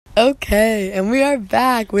Okay, and we are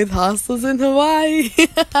back with Hostels in Hawaii.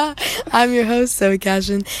 I'm your host, Zoe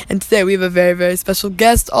Cashin, and today we have a very, very special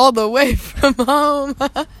guest all the way from home.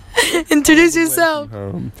 Introduce yourself.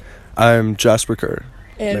 I'm Jasper Kerr.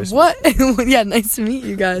 And yeah, nice to meet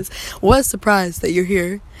you guys. What a surprise that you're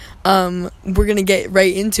here. We're gonna get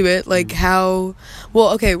right into it, like I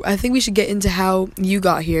think we should get into how you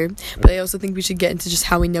got here, but I also think we should get into just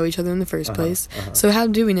how we know each other in the first place. So how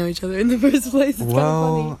do we know each other in the first place? It's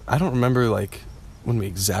well, I don't remember when we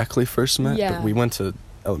exactly first met, but we went to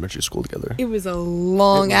elementary school together. It was a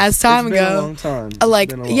long ass time ago. It's been a long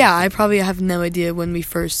time. I probably have no idea when we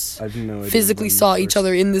first physically saw each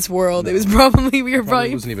other in this world. No. It was probably we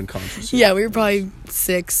wasn't even conscious. Yeah, we were probably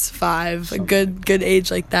 6, 5, a good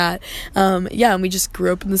age like that. And we just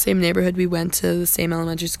grew up in the same neighborhood. We went to the same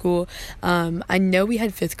elementary school. I know we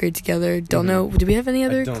had 5th grade together. Don't know. Did we have any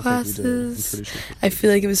other classes? I'm pretty sure. I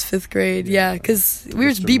feel like it was 5th grade. Yeah, because we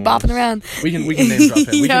were just bopping around. We can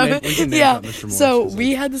name drop him. We can name drop Mr. Morris. So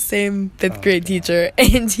we had the same 5th grade teacher,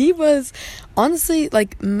 and he was honestly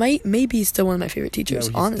maybe still one of my favorite teachers.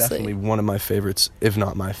 He's honestly, definitely one of my favorites, if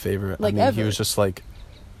not my favorite. Ever. He was just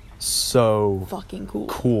so fucking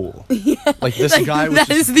cool. Yeah. This guy was that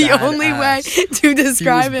is the only way to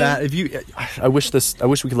describe him. I wish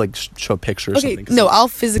we could show a picture or something. No, I'll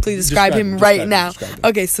physically describe him right now.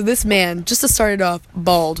 Okay, so this man, just to start it off,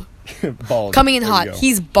 bald. Bald. Coming in hot.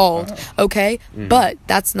 He's bald, okay? Mm-hmm. But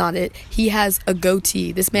that's not it. He has a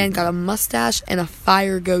goatee. This man got a mustache and a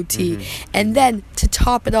fire goatee. Mm-hmm. And then, to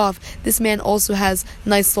top it off, this man also has a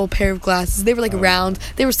nice little pair of glasses. They were round.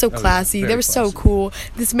 They were so classy. They were so cool.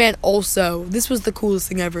 This man also, this was the coolest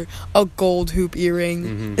thing ever, a gold hoop earring.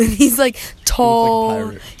 Mm-hmm. And he's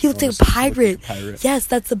tall. He looked like a pirate. Yes,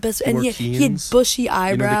 that's the best. And he had bushy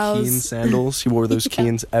eyebrows. The Keen sandals. He wore those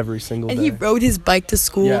Keens every single day. And he rode his bike to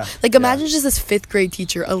school. Yeah. Imagine just this 5th grade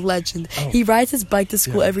teacher, a legend. He rides his bike to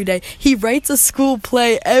school every day. He writes a school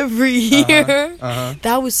play every year.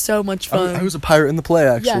 That was so much fun. I was a pirate in the play,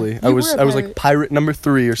 actually. I was pirate number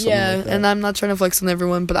 3 or something like that. And I'm not trying to flex on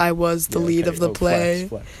everyone, but I was the lead of the play.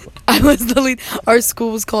 Flex. I was the lead. Our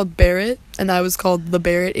school was called Barrett, and I was called the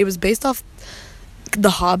Barrett. It was based off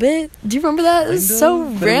The Hobbit. Do you remember that? It was so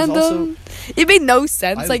random. It made no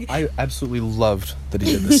sense. I absolutely loved that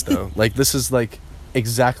he did this, though. This is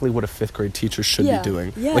exactly what a 5th grade teacher should be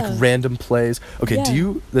doing. Random plays. Okay,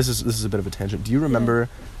 this is a bit of a tangent. Do you remember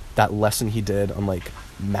that lesson he did on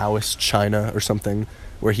Maoist China or something,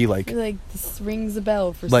 where he this rings a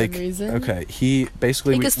bell for some reason? Okay, he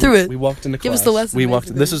basically take us through it. We walked into class. Give us the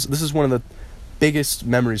lesson. This is one of the biggest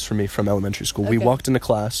memories for me from elementary school. Okay. We walked into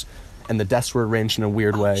class, and the desks were arranged in a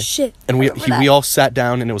weird way. Shit. And we all sat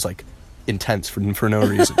down, and it was intense for no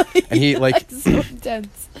reason. And he so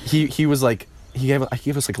intense. He was he gave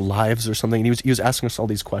us lives or something, and he was asking us all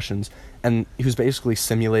these questions, and he was basically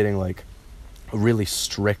simulating a really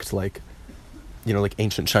strict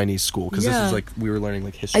ancient Chinese school, because this was we were learning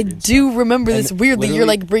history. I do remember this weirdly.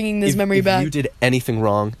 You're bringing this memory back. If you did anything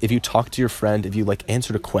wrong, if you talked to your friend, if you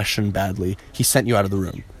answered a question badly, he sent you out of the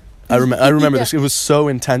room. I remember this. It was so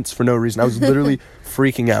intense for no reason. I was literally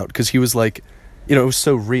freaking out because he was it was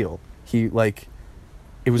so real. He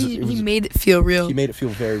He made it feel real. He made it feel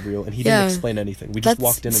very real, and he didn't explain anything. We just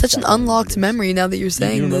walked in. That's such an unlocked memory now that you're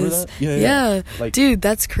saying this. Yeah. Dude,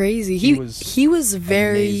 that's crazy. He was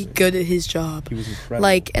very amazing. Good at his job. He was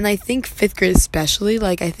incredible. And I think 5th grade especially.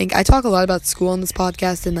 I think I talk a lot about school on this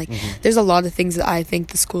podcast, and there's a lot of things that I think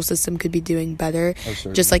the school system could be doing better.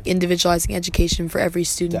 Just individualizing education for every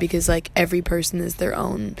student, because every person is their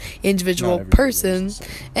own individual person,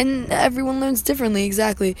 and everyone learns differently.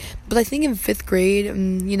 Exactly. But I think in 5th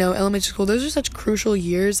grade. Elementary school, those are such crucial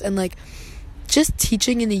years, and just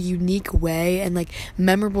teaching in a unique way and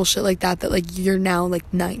memorable shit like that you're now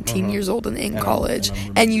 19 years old and in college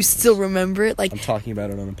and you still remember it. I'm talking about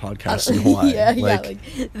it on a podcast in Hawaii.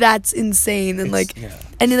 That's insane. And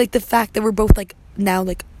and the fact that we're both now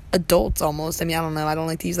adults almost. I mean, I don't know, I don't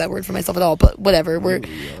like to use that word for myself at all, but whatever. We're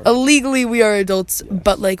illegally we are adults,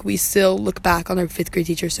 but we still look back on our 5th grade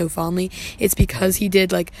teacher so fondly. It's because he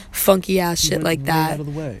did funky ass shit like that. Out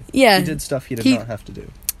of the way. Yeah, he did stuff he did not have to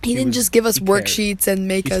do. He didn't just give us worksheets and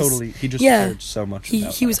make us. He just cared so much.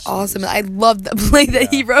 He was awesome. I loved the play that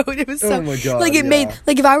he wrote. It was so. Oh my God, it made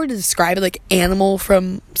if I were to describe it, Animal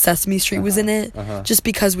from Sesame Street was in it, just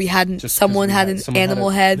because we hadn't. Someone had an animal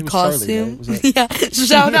head costume. Charlie, right? Yeah,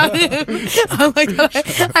 shout out him. Oh my God,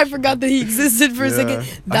 I forgot that he existed for a second.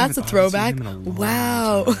 That's a throwback.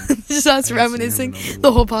 Wow, just us reminiscing.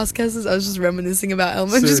 The whole podcast is us just reminiscing about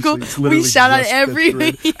elementary school. We shout out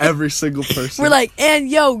every single person. We're and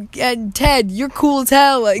yo. yo, and Ted, you're cool as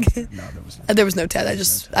hell. Like, no, there was no Ted.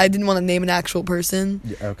 I didn't want to name an actual person.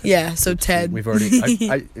 Yeah, okay. Yeah, so Ted. We've already.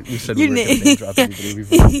 We said we were going to name drop anybody.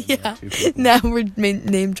 We've already yeah. Now we're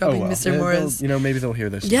name dropping Mr. Morris. Maybe they'll hear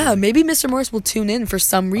this. Yeah, maybe Mr. Morris will tune in for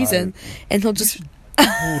some reason, and he'll just.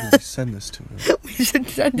 Totally send this to him. We should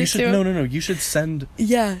send it to him. No. You should send.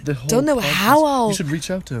 Yeah. The whole don't know podcast. how I'll. You should reach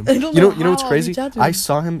out to him. I don't know. You know what's crazy? I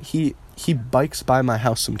saw him. He bikes by my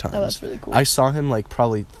house sometimes. Oh, that's really cool. I saw him like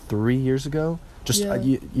probably 3 years ago. Just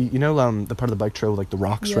you know the part of the bike trail with, like the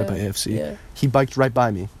rocks right by AFC. Yeah. He biked right by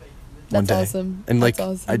me. One day. Awesome. And that's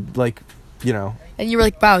awesome. And you were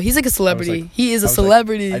like, wow, he's like a celebrity. He is a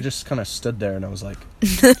celebrity. I just kind of stood there and I was like,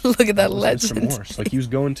 look at that legend. Mr. Morse. Like, he was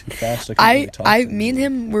going too fast. Me and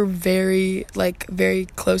him were very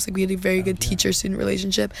close. Like, we had a very good teacher-student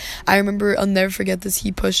relationship. I remember, I'll never forget this.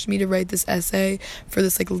 He pushed me to write this essay for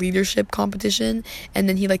this, like, leadership competition. And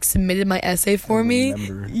then he, like, submitted my essay for me. I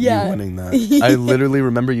remember you winning that. I literally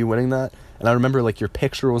remember you winning that. And I remember, like, your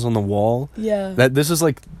picture was on the wall. Yeah. This is,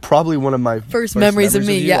 like, probably one of my first memories of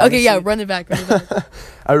me. You, yeah. honestly. Okay, yeah. Run it back.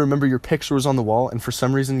 I remember your picture was on the wall, and for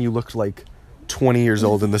some reason you looked, like, 20 years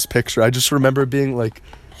old in this picture. I just remember being, like...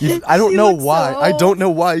 I don't know why. I don't know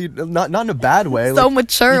why. Not in a bad way. So like,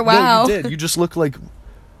 mature, wow. No, you did. You just look, like,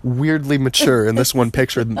 weirdly mature in this one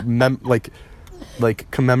picture.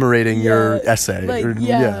 Like commemorating your essay. Like,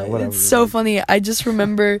 whatever. It's so funny. I just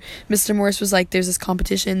remember Mr. Morris was like, there's this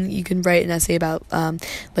competition, you can write an essay about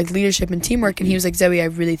like leadership and teamwork, and he was like, Zoe, I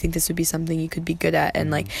really think this would be something you could be good at.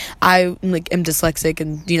 And like, I like am dyslexic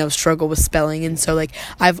and struggle with spelling, and so like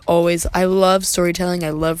I love storytelling,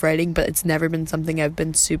 I love writing, but it's never been something I've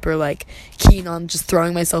been super like keen on just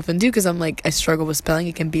throwing myself into, because I'm like, I struggle with spelling.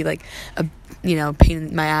 It can be like a pain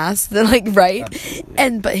in my ass to like write.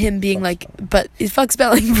 Absolutely. But him being like, but it fucks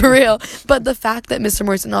spelling for real. But the fact that Mr.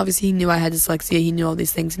 Morrison, obviously he knew I had dyslexia, he knew all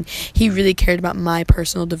these things, and he really cared about my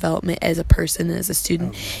personal development as a person and as a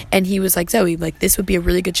student. And he was like, Zoe, like, this would be a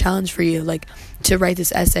really good challenge for you, like, to write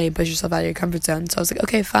this essay and push yourself out of your comfort zone. So I was like,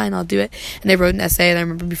 okay, fine, I'll do it. And I wrote an essay, and I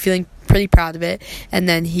remember feeling pretty proud of it. And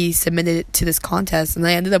then he submitted it to this contest, and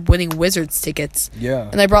I ended up winning Wizards tickets. Yeah.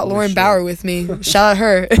 And I brought Lauren Bauer with me. Shout out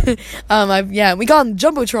her. We got on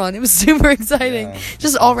Jumbotron. It was super exciting. Yeah,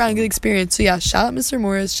 just all around good experience. So yeah, shout out Mr.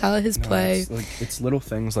 Morris. Shout out his play. It's little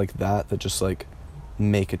things like that just like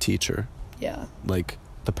make a teacher. Yeah. Like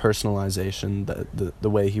the personalization, the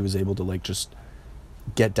way he was able to like just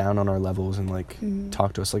get down on our levels and like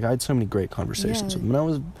talk to us. Like I had so many great conversations with him. And I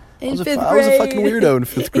was a fucking weirdo in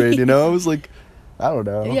 5th grade, I was like, I don't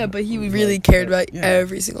know. Yeah, but he really cared about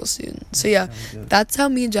every single student. So yeah, that's how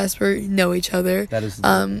me and Jasper know each other. That is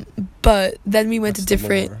but then we went to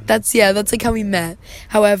different... That's like how we met.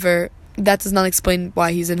 However, that does not explain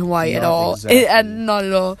why he's in Hawaii at all. Exactly. Not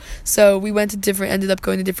at all. So we ended up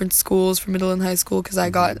going to different schools for middle and high school, because I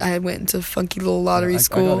went into funky little lottery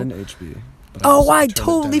school. I got into HB. I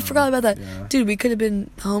totally forgot about that. Yeah. Dude, we could have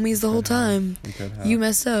been homies the whole time. You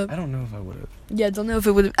messed up. I don't know if I would have. Yeah, don't know if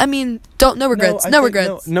it would have. I mean, no regrets. No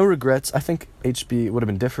regrets. No regrets. I think HB would have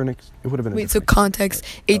been different. It would have been. Wait, so context.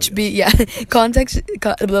 HB, yeah. Context.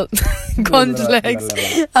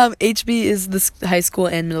 HB is the high school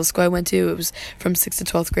and middle school I went to. It was from 6th to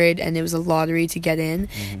 12th grade, and it was a lottery to get in.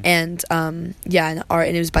 And and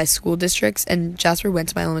it was by school districts. And Jasper went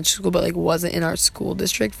to my elementary school, but like wasn't in our school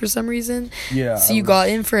district for some reason. Yeah. So you got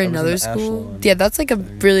in for another school. Yeah, that's like a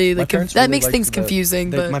really like that makes things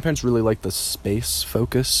confusing. But my parents really liked the space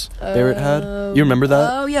focus there it had. You remember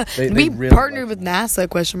that? Oh yeah, we really partnered with NASA ?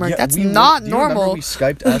 Yeah, that's not normal. We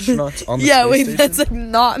Skyped astronauts on the space station? That's like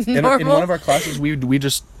not normal. In one of our classes, we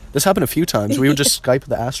just this happened a few times. We would just Skype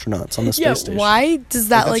the astronauts on the space station. Why does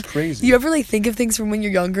that like crazy? You ever like think of things from when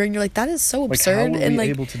you're younger and you're like, that is so absurd? How were and we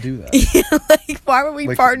able to do that? Like why were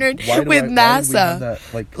we partnered with NASA?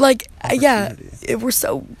 We're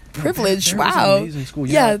so privileged. Wow. Was amazing school.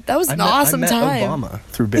 Yeah, that was an awesome time. I met Obama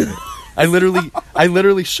through Barrett. I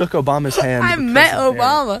literally shook Obama's hand. I met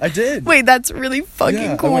Obama. I did. Wait, that's really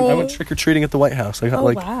fucking cool. I went trick-or-treating at the White House. I got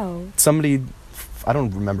wow. Somebody, I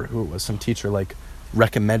don't remember who it was, some teacher like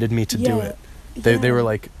recommended me to do it. They were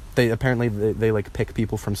like, they like pick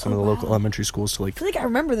people from some of the local elementary schools to like. I feel like I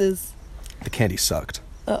remember this. The candy sucked.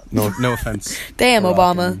 No offense. Damn,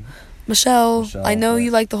 Obama. Michelle, I know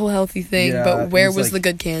you like the whole healthy thing, but where was the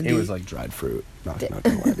good candy? It was like dried fruit. Not gonna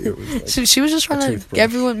lie to you. It was like she was just trying to make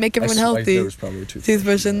everyone healthy. There was probably a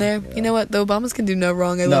toothbrush in there. Yeah. You know what? The Obamas can do no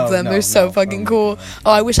wrong. I love them. They're so fucking cool.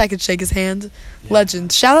 Oh, I wish I could shake his hand. Yeah.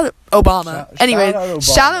 Legend. Shout out Obama. Anyway,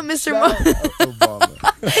 shout out Mr. Obama.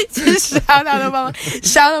 Just shout out Obama.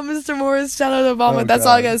 Shout out Mr. Morris. Shout out Obama. That's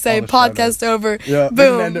all I gotta say. Podcast over. Yeah, boom. We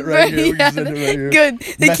can end it right here. Yeah. Good.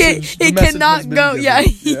 It cannot go. Yeah.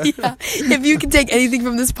 If you can take anything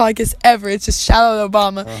from this podcast ever, it's just shout out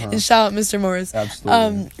Obama and shout out Mr. Morris.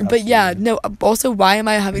 Absolutely. But yeah, no. Also, why am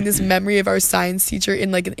I having this memory of our science teacher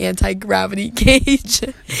in like an anti-gravity cage?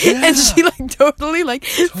 And she like totally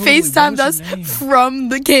FaceTimed us from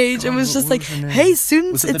the cage and was just like, "Hey,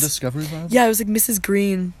 students." Was it the Discovery Lab? Yeah, it was like Mrs.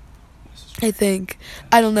 Green. I think.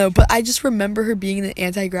 I don't know, but I just remember her being in an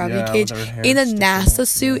anti-gravity cage in a NASA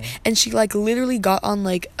suit, and she like literally got on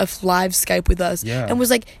like a live Skype with us and was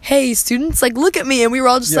like, "Hey students, like look at me," and we were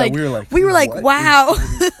all just we were like wow.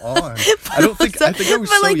 I think I was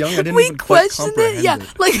so young I didn't even quite comprehend it. Yeah,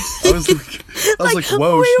 like I was like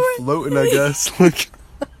whoa, she's floating, I guess. Like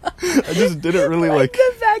I just didn't really like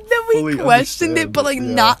the fact that we questioned it, but like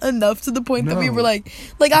not enough to the point that we were like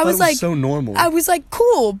I was like so normal. I was like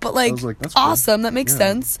cool, but like that's awesome. Cool. That makes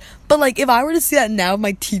sense. But like if I were to see that now,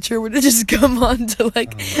 my teacher would have just come on to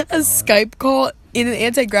like a Skype call in an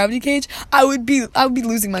anti-gravity cage, I would be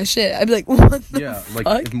losing my shit. I'd be like, what the fuck?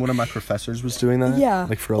 Like if one of my professors was doing that,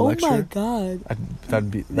 like for a lecture. Oh my god.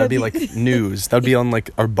 That'd be like news. That'd be on like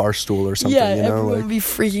our bar stool or something, you know? Everyone would be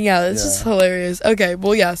freaking out. It's just hilarious. Okay,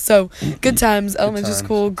 well yeah, so good times, elementary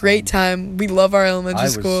school, great time. We love our elementary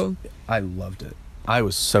school. I loved it. I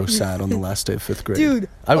was so sad on the last day of 5th grade. Dude,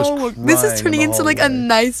 I was this is turning into like a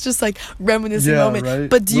nice just like reminiscing moment. Right?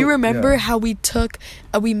 But do you remember how we took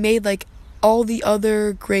we made like all the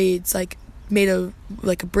other grades like made a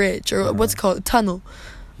bridge or what's it called, a tunnel?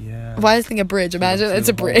 Yeah. Why did I think a bridge? Imagine it's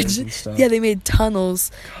a bridge. Yeah, they made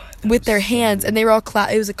tunnels with their hands, and they were all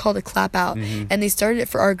it was called a clap out, and they started it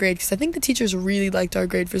for our grade because I think the teachers really liked our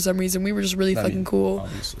grade for some reason. We were just really fucking cool.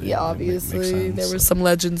 Obviously there were some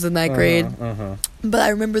legends in that grade. But I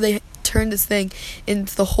remember they turned this thing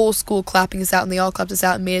into the whole school clapping us out, and they all clapped us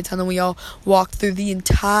out and made a tunnel. We all walked through the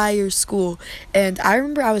entire school, and I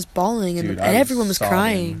remember I was bawling and everyone was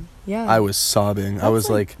crying. Yeah, I was sobbing. That's I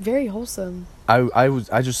was like very wholesome.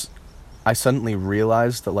 I suddenly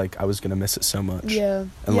realized that like I was gonna miss it so much. Yeah.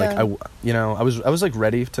 And like I was like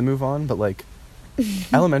ready to move on, but like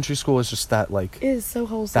elementary school is just that like it is so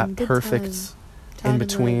wholesome. That perfect in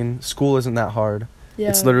between. School isn't that hard. Yeah.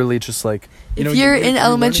 It's literally just like if you're in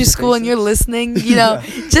elementary school and you're listening, you know,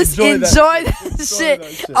 just enjoy that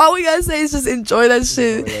shit. All we gotta say is just enjoy that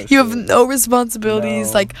shit. You have no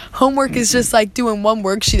responsibilities. Like homework is just like doing one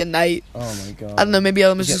worksheet a night. Oh my god. I don't know, maybe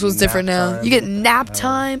elementary school is different now. You get nap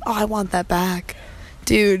time. Oh, I want that back.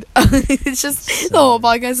 Dude, it's just the whole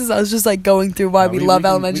podcast is us just like going through why we love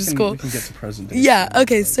elementary school. We can get to present day. Yeah,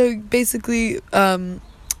 okay, so basically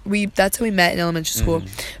that's how we met in elementary school.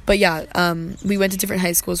 But yeah, we went to different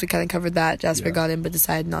high schools. We kind of covered that. Jasper got in but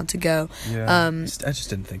decided not to go. I just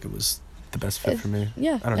didn't think it was the best fit for me.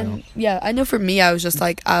 Yeah, I don't know. Yeah, I know for me, I was just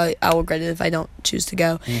like, I will regret it if I don't choose to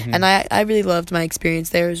go. And I really loved my experience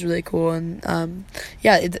there. It was really cool. And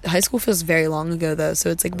high school feels very long ago though, so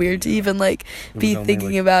it's like weird to even like be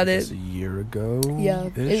thinking about it. A year ago. Yeah,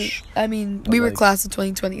 we were class of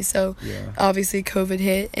 2020, so obviously COVID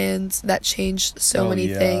hit, and that changed so many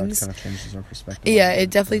things. It kind of changes our perspective. Yeah,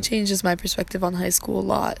 it definitely changes my perspective on high school a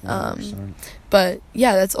lot. 100%. But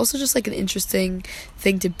yeah, that's also just like an interesting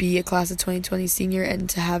thing to be a class of 2020 senior and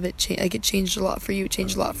to have it change. Like it changed a lot for you. It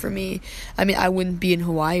changed a lot for me. I mean, I wouldn't be in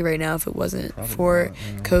Hawaii right now if it wasn't for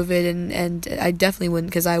COVID, and I definitely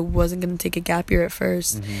wouldn't because I wasn't going to take a gap year at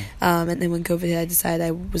first. And then when COVID hit, I decided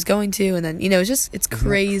I was going to, and then it's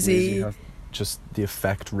crazy how just the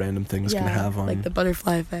effect random things can have on like the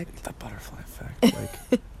butterfly effect. The butterfly effect,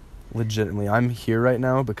 like legitimately, I'm here right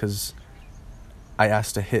now because I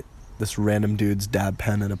asked to hit this random dude's dab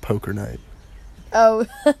pen at a poker night. Oh,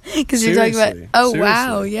 because you're talking about. Oh, seriously.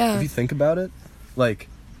 Wow, yeah. If you think about it, like,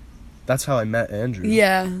 that's how I met Andrew.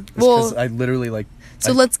 Yeah. Because I literally like.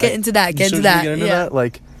 So let's get into that. Get into that. That?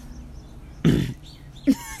 Like.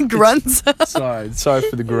 Grunts. Sorry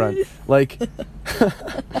for the grunt. Like.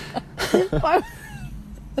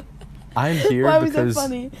 I'm here why because... Why was that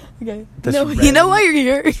funny? Okay. No, you know why you're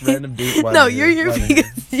here? Random dude. No, you're here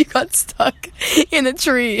because you got stuck in a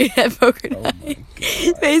tree at poker night.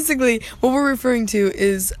 Basically, what we're referring to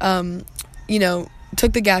is,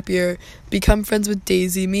 took the gap year, become friends with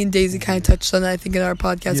Daisy. Me and Daisy kind of touched on that, I think, in our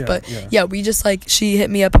podcast. We just, like, she hit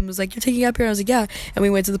me up and was like, "You're taking a gap year?" And I was like, "Yeah." And we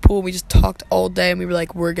went to the pool and we just talked all day and we were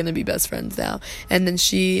like, we're going to be best friends now. And then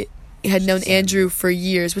she had known Andrew for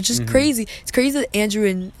years, which is crazy. It's crazy that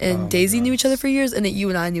Andrew and Daisy knew each other for years, and that you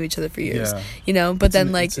and I knew each other for years. Yeah. You know, but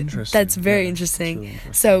then like that's very interesting. Really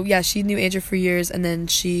interesting. So yeah, she knew Andrew for years, and then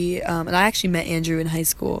she and I actually met Andrew in high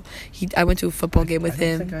school. I went to a football game with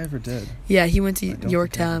him. I don't think I ever did. Yeah, he went to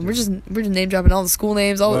Yorktown. We're just name dropping all the school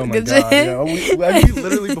names, all the good shit. Yeah. We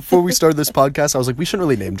literally before we started this podcast, I was like, we shouldn't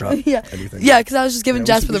really name drop anything. Yeah, because I was just giving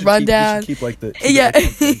Jasper the rundown. Keep like the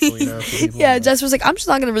yeah. Jasper was like, I'm just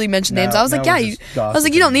not gonna really mention names. I was like,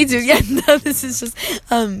 you don't need to. Yeah, no, this is just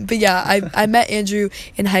but yeah, I met Andrew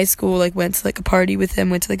in high school, like went to like a party with him,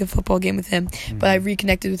 went to like a football game with him, but I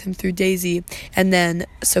reconnected with him through Daisy. And then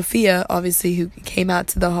Sophia, obviously, who came out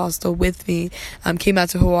to the hostel with me, came out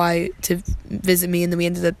to Hawaii to visit me, and then we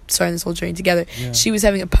ended up starting this whole journey together. She was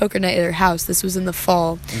having a poker night at her house. This was in the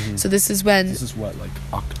fall. So this is what, like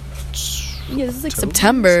October? Yeah, this is like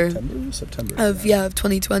September of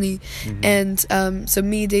 2020. And so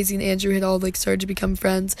me, Daisy, and Andrew had all like started to become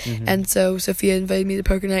friends. And so Sophia invited me to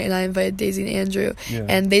poker night, and I invited Daisy and Andrew.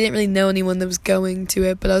 And they didn't really know anyone that was going to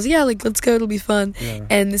it, but I was like, yeah, like let's go, it'll be fun.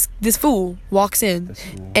 And this fool walks in,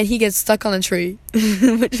 and he gets stuck on a tree.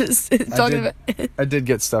 Which is I did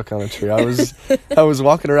get stuck on a tree. I was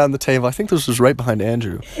walking around the table. I think this was right behind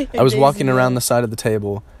Andrew. I was walking around the side of the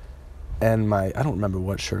table, and I don't remember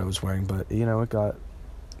what shirt I was wearing, but you know, it got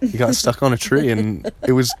stuck on a tree, and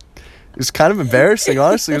it was kind of embarrassing,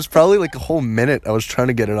 honestly. It was probably like a whole minute I was trying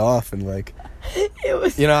to get it off, and like it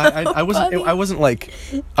was, you know, I wasn't like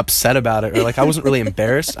upset about it, or like I wasn't really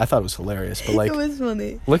embarrassed. I thought it was hilarious, but like it was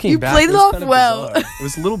funny. Looking back, played it off well. Bizarre. It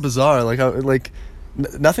was a little bizarre. Like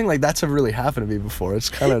nothing like that's ever really happened to me before. It's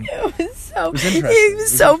kind of it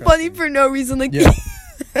was so funny for no reason. Like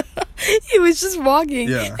he was just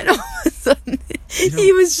walking, and all of a sudden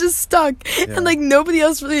he was just stuck, and like nobody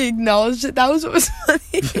else really acknowledged it. That was what was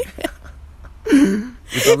funny.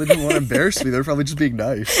 They probably didn't want to embarrass me. They were probably just being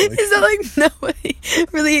nice. Like, is that like nobody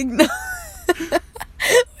really acknowledged?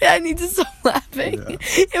 I need to stop laughing.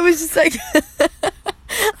 It was just like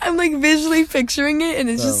I'm like visually picturing it, and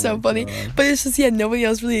it's just so funny. God. But it's just nobody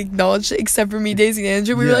else really acknowledged it except for me, Daisy, and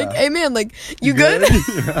Andrew. We were like, "Hey man, like you good?"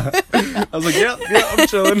 I was like, "Yeah, I'm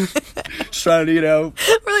chilling." Just trying to,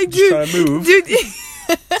 we're like, "Dude, trying to move, dude."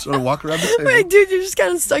 Just want to walk around the table. We're like, "Dude, you're just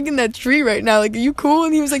kind of stuck in that tree right now. Like, are you cool?"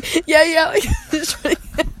 And he was like, "Yeah." Like,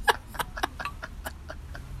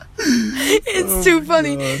 it's too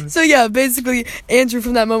funny. God. So basically Andrew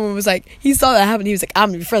from that moment was like, he saw that happen, he was like, I'm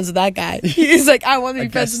gonna be friends with that guy. He's like, I want to be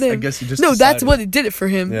friends with him. I guess he just decided. That's what it did it for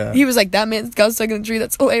him. He was like, that man got stuck in the tree,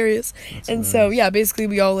 that's hilarious. And hilarious. So basically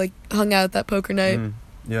we all like hung out at that poker night.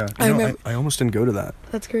 I almost didn't go to that.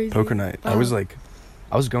 That's crazy. Poker night. I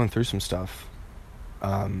was going through some stuff,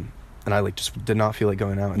 and I like just did not feel like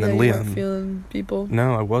going out. And then Liam, weren't feeling people.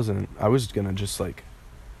 No, I wasn't. I was gonna just like,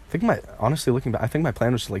 honestly looking back, I think my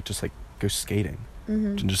plan was to just go skating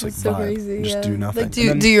and just like so vibe, crazy, and just do nothing.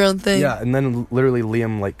 Like do your own thing. Yeah, and then literally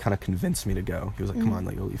Liam like kind of convinced me to go. He was like, "Come on,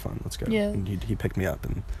 like it'll be fun. Let's go." Yeah, and he picked me up,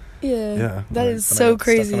 and that is so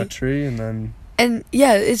crazy. Stuck on a tree, and then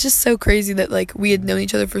it's just so crazy that like we had known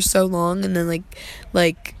each other for so long, and then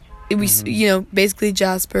like we basically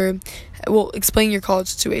Jasper. Well, explain your college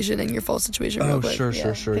situation and your fall situation. Real quick. Sure.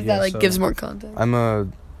 Because that gives more context. I'm a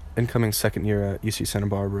incoming second year at UC Santa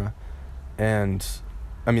Barbara, and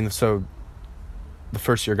I mean, so the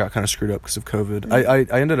first year got kind of screwed up because of COVID.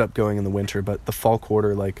 I ended up going in the winter, but the fall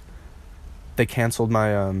quarter, like, they canceled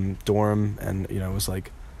my dorm, and it was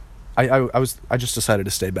like I just decided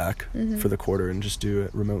to stay back for the quarter and just do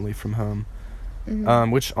it remotely from home.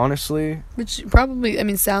 Which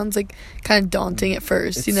probably sounds like kind of daunting at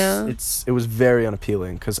first. It was very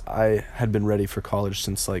unappealing because I had been ready for college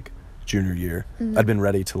since like junior year. I'd been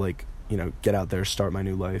ready to like get out there, start my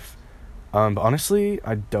new life. But honestly,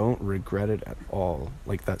 I don't regret it at all.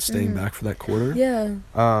 Like that staying back for that quarter. Yeah.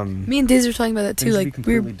 Me and Daisy were talking about that too. Like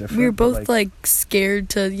we were both like scared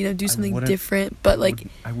to do something different, but like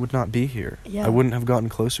I would not be here. Yeah. I wouldn't have gotten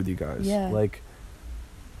close with you guys. Yeah. Like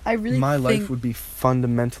I really my life would be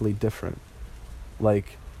fundamentally different.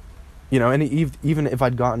 Like, and even if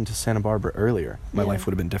I'd gotten to Santa Barbara earlier, my life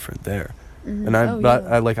would have been different there. And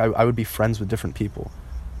I would be friends with different people.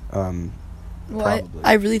 Well,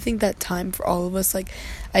 I really think that time for all of us, like,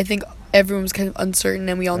 I think everyone was kind of uncertain,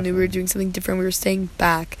 and we all knew we were doing something different. We were staying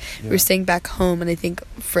back. We were staying back home, and I think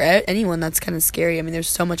for anyone, that's kind of scary. I mean, there's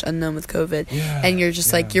so much unknown with COVID, and you're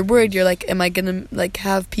just, like, you're worried. You're like, am I going to, like,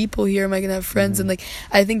 have people here? Am I going to have friends? And, like,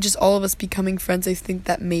 I think just all of us becoming friends, I think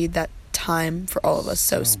that made that time for all of us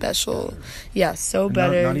so special. Better. Yeah, so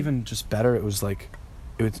better. Not even just better. It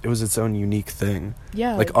it was its own unique thing.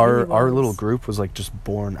 Yeah, like our little group was like just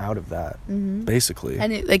born out of that, basically.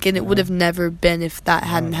 And it would have never been if that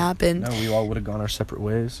hadn't happened. No, we all would have gone our separate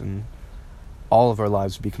ways, and all of our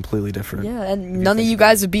lives would be completely different. Yeah, and none of you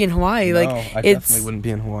guys would be in Hawaii. No, I definitely wouldn't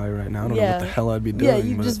be in Hawaii right now. I don't know what the hell I'd be doing. Yeah,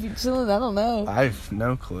 you'd just be chilling. I don't know. I have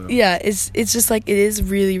no clue. Yeah, it's just like, it is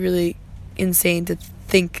really, really insane to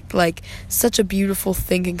think like such a beautiful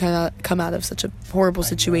thing can come out of such a horrible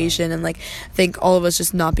situation, and like think all of us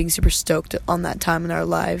just not being super stoked on that time in our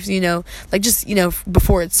lives, like just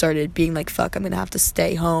before it started being like, fuck, I'm gonna have to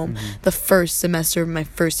stay home the first semester of my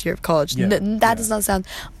first year of college. That does not sound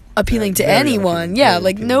appealing to anyone.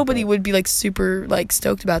 Like nobody would be like super like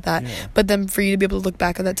stoked about that. But then for you to be able to look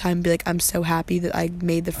back at that time and be like, I'm so happy that I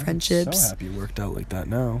made the friendships. I'm so happy it worked out like that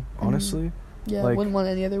now, honestly. Yeah, like, wouldn't want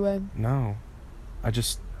it any other way. No.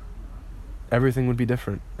 Everything would be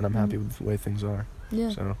different, and I'm happy with the way things are.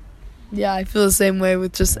 Yeah. So. Yeah, I feel the same way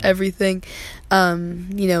with just everything,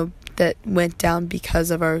 that went down because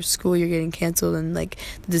of our school year getting canceled, and like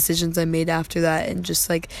the decisions I made after that, and just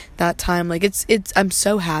like that time, like it's I'm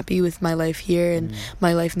so happy with my life here and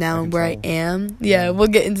my life now and where I am. Yeah, we'll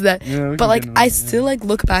get into that. But like I still like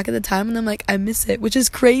look back at the time and I'm like, I miss it, which is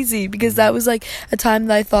crazy because that was like a time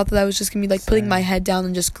that I thought that I was just gonna be like putting my head down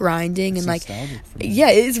and just grinding. It's and like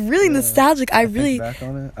it's really nostalgic. I really think back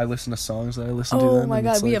on it. I listen to songs that I listened to. Oh my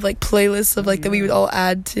god, we have like playlists of like that we would all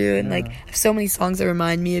add to, and like so many songs that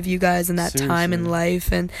remind me of you guys in that time in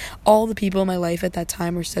life, and all the people in my life at that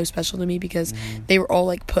time were so special to me because they were all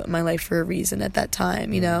like put in my life for a reason at that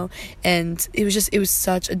time, and it was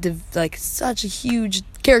such a huge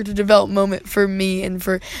character development moment for me and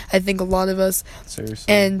for I think a lot of us.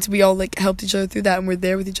 Seriously. And we all like helped each other through that, and we're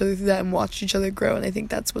there with each other through that, and watched each other grow, and I think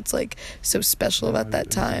that's what's like so special about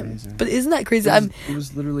that time. Amazing. But isn't that crazy?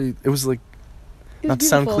 It was like not to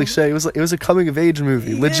sound cliche, it was a coming of age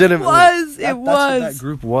movie, legitimately. That's what that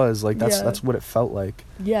group was like. That's what it felt like.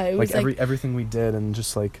 Yeah, it was like everything we did, and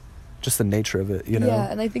just the nature of it,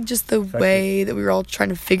 Yeah, and I think just the way that we were all trying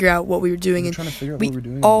to figure out what we were doing, and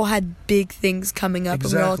we all had big things coming up,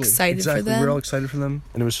 and we were all excited for them. We were all excited for them,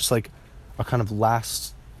 and it was just like a kind of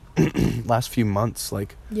last few months,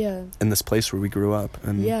 in this place where we grew up,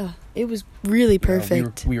 and it was really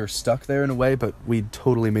perfect. We were stuck there in a way, but we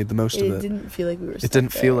totally made the most of it. It didn't feel like we were stuck It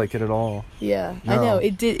didn't feel like it at all. Yeah, no. I know.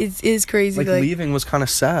 It is crazy. Like leaving was kind of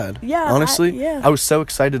sad. Yeah. Honestly. I was so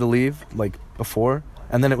excited to leave, before.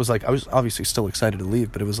 And then it was like, I was obviously still excited to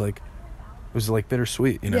leave, but it was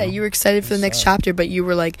bittersweet, Yeah, you were excited for the next chapter, but you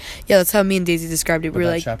were like, that's how me and Daisy described it. We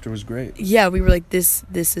were like, chapter was great. Yeah, we were like, this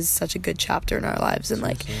is such a good chapter in our lives, and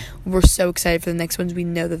like, we're so excited for the next ones. We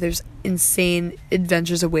know that there's insane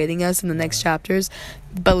adventures awaiting us in the next chapters,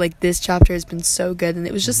 but like this chapter has been so good, and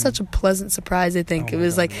it was just such a pleasant surprise. I think it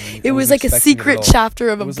was like a secret chapter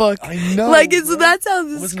of a book. I know, so that's how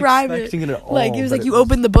to describe it. Like it was like you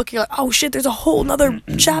open the book, you're like, oh shit, there's a whole nother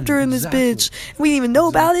chapter in this bitch. We didn't even know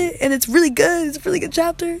about it, and it's really good. It's a really good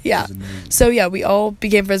chapter. Yeah. So we all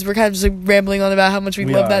became friends. We're kind of just like rambling on about how much we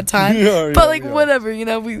love that time, but like whatever, we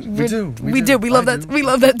do. We love that. We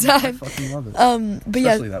love that time. I fucking love it. But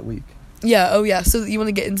especially that week. Yeah. Oh yeah. So you want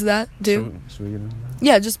to get into that too? Should we get into that?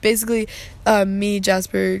 Yeah, just basically me,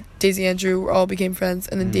 Jasper, Daisy, Andrew, all became friends,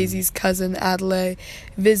 and then Daisy's cousin Adelaide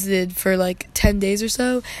visited for like 10 days or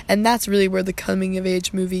so, and that's really where the coming of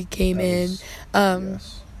age movie came in. And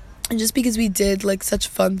just because we did like such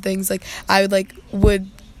fun things, like I would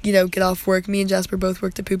get off work. Me and Jasper both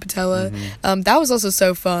worked at Pupatella. That was also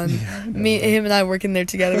so fun. Him and I working there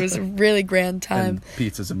together was a really grand time. And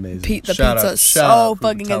pizza's amazing. The pizza so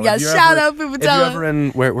fucking good. Yeah, shout out Pupatella. If you're ever in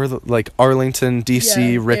where the Arlington,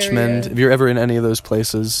 DC, Richmond, if you're ever in any of those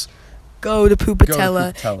places, go to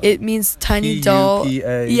Pupatella. It means tiny doll.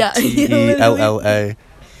 Pupatella.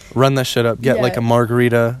 Run that shit up. Get like a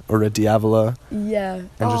margarita or a Diavola. Yeah. And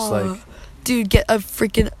just dude, get a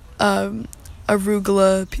freaking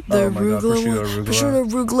arugula. Prosciutto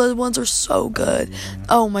arugula ones are so good.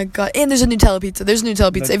 Oh my god. And there's a Nutella pizza.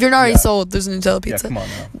 If you're not already sold, there's a Nutella pizza. Yeah, come on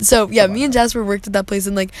now. So me and Jasper worked at that place,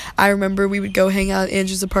 and like I remember we would go hang out at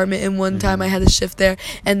Andrew's apartment, and one time I had a shift there,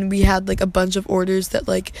 and we had like a bunch of orders that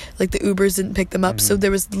like the Ubers didn't pick them up. So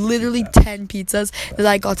there was literally 10 pizzas that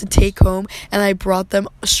I got to take home, and I brought them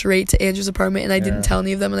straight to Andrew's apartment, and I didn't tell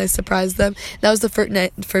any of them, and I surprised them. That was the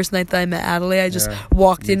first night that I met Adelaide. I just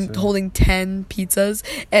walked in holding 10 pizzas,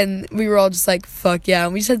 and we were all just like, fuck yeah.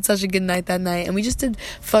 And we just had such a good night that night, and we just did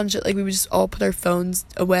fun shit. Like we would just all put our phones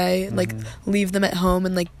away, leave them at home,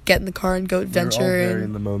 and like get in the car and go adventure. We were all very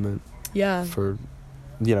in the moment. Yeah. For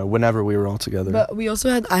you know, whenever we were all together. But we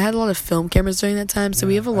also I had a lot of film cameras during that time, so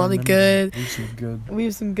we have a lot of good. We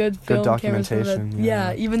have some good film documentation. Cameras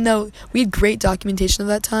yeah, even though we had great documentation of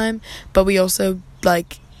that time, but we also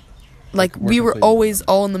like we were always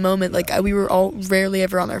all in the moment. Like we were all rarely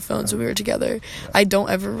ever on our phones when we were together. I don't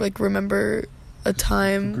ever like remember a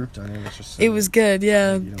time. Group dynamics just it was good,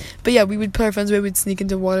 yeah. But yeah, we would put our friends away. We'd sneak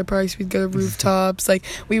into water parks. We'd go to rooftops. Like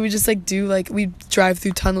we would just like do like we'd drive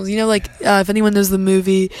through tunnels. You know, like if anyone knows the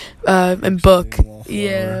movie and book,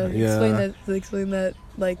 yeah. Explain that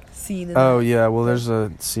like scene. Yeah. Well, there's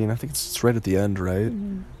a scene. I think it's right at the end, right?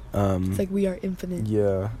 Mm-hmm. It's like We Are Infinite.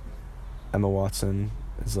 Yeah. Emma Watson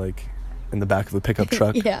is like in the back of a pickup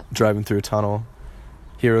truck, driving through a tunnel.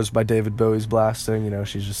 Heroes by David Bowie's blasting, you know,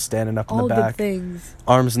 she's just standing up in the back. All good things.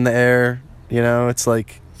 Arms in the air, you know, it's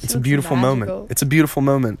like, it's a beautiful moment. It's a beautiful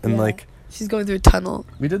moment, and like... She's going through a tunnel.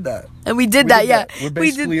 We did that. And we did that, yeah. We're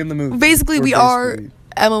basically in the movie. Basically, we are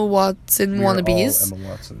Emma Watson wannabes. Emma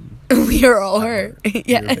Watson. We are all her.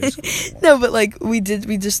 Yeah. No, but like, we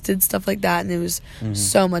just did stuff like that, and it was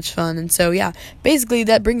so much fun. And so, yeah, basically,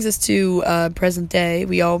 that brings us to present day.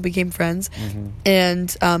 We all became friends.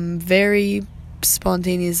 And very...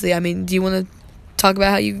 spontaneously. I mean, do you want to talk about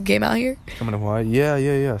how you came out here? Coming to Hawaii?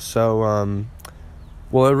 Yeah. So,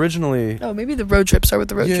 well, originally... Oh, maybe the road trip. Start with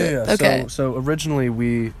the road trip. Yeah. Okay. So originally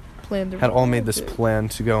we had all made this plan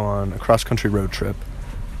to go on a cross-country road trip,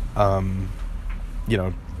 you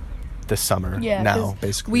know, this summer,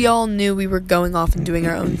 basically. We all knew we were going off and doing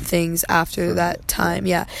our own things after that time,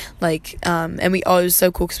 like, and it was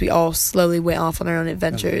so cool because we all slowly went off on our own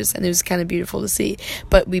adventures, and it was kind of beautiful to see.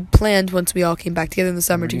 But we planned, once we all came back together in the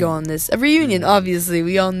summer, to go on a reunion, obviously.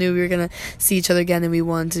 We all knew we were going to see each other again, and we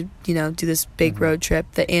wanted to, you know, do this big road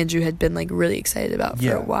trip that Andrew had been, like, really excited about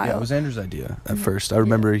for a while. Yeah, it was Andrew's idea at first. I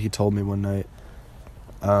remember he told me one night,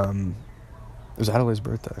 it was Adelaide's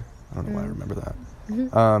birthday. I don't know why I remember that.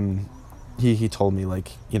 He told me,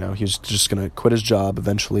 like, you know, he was just going to quit his job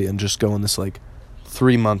eventually and just go on this, like,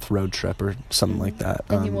 3-month road trip or something like that.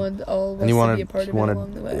 And he wanted all of us to be a part of it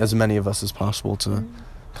along the way. As many of us as possible to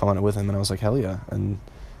come on it with him. And I was like, hell yeah. And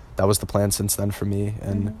that was the plan since then for me.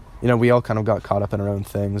 And, you know, we all kind of got caught up in our own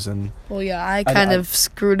things. And well, yeah, I kind of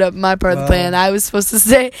screwed up my part of the plan. I was supposed to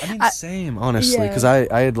say... I mean, same, honestly. Because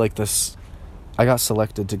I had, like, this... I got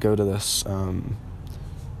selected to go to this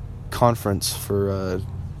conference for...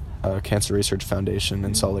 Cancer Research Foundation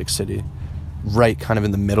in Salt Lake City, right kind of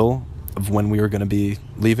in the middle of when we were going to be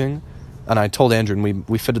leaving. And I told Andrew, and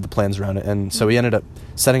we fitted the plans around it. And so he ended up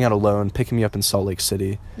setting out alone, picking me up in Salt Lake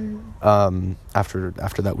City after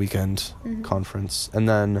that weekend conference. And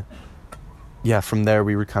then, from there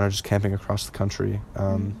we were kind of just camping across the country.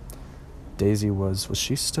 Daisy was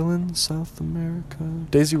she still in South America?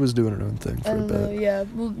 Daisy was doing her own thing for a bit.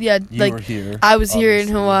 You were here. I was here in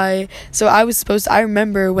Hawaii. So I was I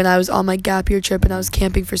remember when I was on my gap year trip and I was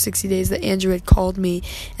camping for 60 days that Andrew had called me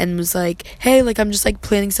and was like, hey, like, I'm just, like,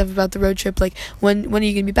 planning stuff about the road trip. Like, when are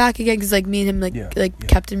you going to be back again? Because, like, me and him,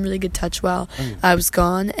 kept in really good touch while I was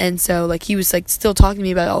gone. And so, like, he was, like, still talking to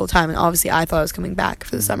me about it all the time. And obviously I thought I was coming back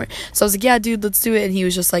for the summer. So I was like, yeah, dude, let's do it. And he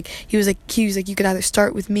was just like, he was like, you could either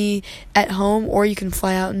start with me at home or you can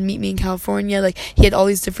fly out and meet me in California. Like, he had all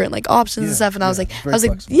these different, like, options and stuff, and I was like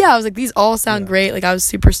these all sound great. Like, I was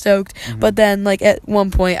super stoked. But then, like, at one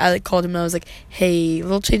point I, like, called him and I was like, hey,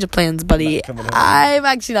 little change of plans, buddy. I'm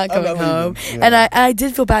actually not coming home. And I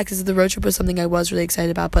did feel bad because the road trip was something I was really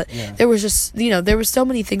excited about, but there was just, you know, there were so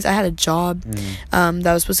many things. I had a job that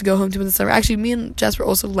I was supposed to go home to in the summer. Actually, me and Jasper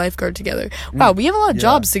also lifeguard together. Wow, we have a lot of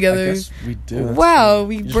jobs together. I guess we do. Wow,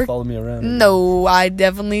 we work. Follow me around. No, I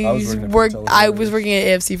definitely I was working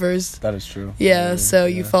at AFC first. That is true. Yeah, so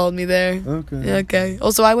you followed me there. Okay.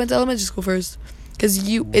 Also, I went to elementary school first. Because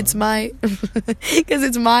it's my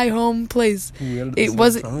home place. It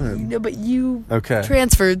wasn't... No, but you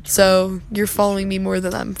transferred, so you're following me more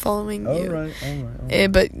than I'm following you. All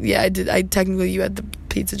right. But, yeah, I technically, you had the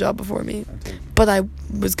pizza job before me. But I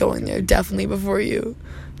was going there definitely before you.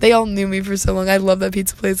 They all knew me for so long. I love that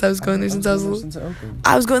pizza place. I was going there since I was little.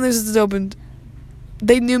 I was going there since it opened.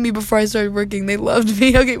 They knew me before I started working. They loved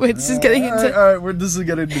me. Okay, wait, this is getting into... All right, this is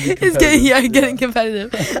getting to be competitive. It's getting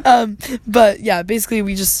competitive. But, yeah, basically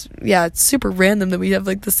we just... Yeah, it's super random that we have,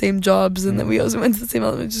 like, the same jobs and that we also went to the same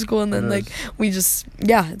elementary school and then, like, we just...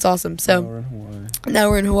 Yeah, it's awesome. So... Now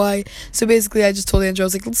we're in Hawaii. So, basically, I just told Andrew, I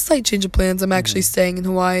was like, let's, like, change of plans. I'm actually staying in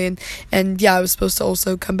Hawaii. And, yeah, I was supposed to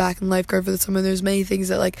also come back and lifeguard for the summer. There's many things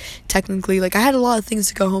that, like, technically... Like, I had a lot of things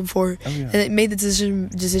to go home for. And it made the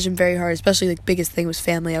decision very hard, especially, like, biggest thing was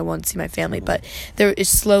family. I wanted to see my family, but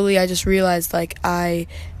slowly I just realized, like, I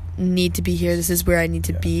need to be here. This is where I need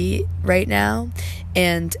to be right now,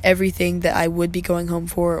 and everything that I would be going home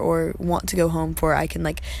for or want to go home for, I can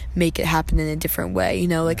like make it happen in a different way, you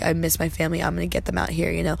know. Like I miss my family, I'm gonna get them out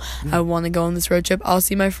here, you know. I want to go on this road trip, I'll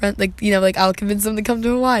see my friend, like, you know, like I'll convince them to come to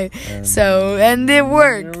Hawaii, and it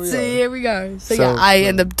worked. Here we go. So yeah, I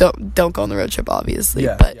end up don't go on the road trip, obviously,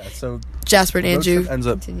 but so Jasper and Andrew ends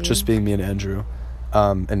up just being me and Andrew,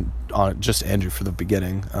 and just Andrew for the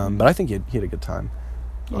beginning, but I think he had a good time.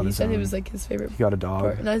 Yeah, he said it was like his favorite. He got a dog.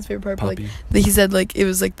 Part. Not his favorite part, puppy. But like he said, like it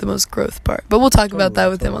was like the most growth part. But we'll talk about that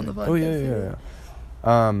with him on the podcast.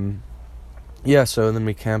 Oh yeah. So then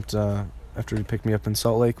we camped after he picked me up in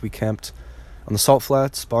Salt Lake. We camped on the Salt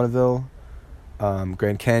Flats, Bonneville,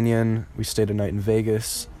 Grand Canyon. We stayed a night in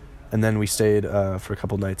Vegas, and then we stayed for a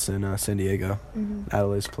couple nights in San Diego,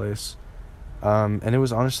 Adelaide's place. And it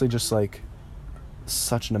was honestly just like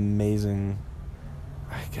such an amazing.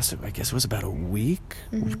 I guess it was about a week,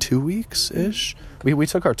 2 weeks ish. We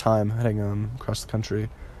took our time heading across the country,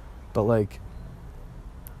 but like,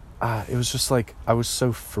 it was just like I was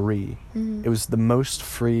so free. It was the most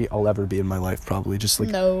free I'll ever be in my life, probably. Just like,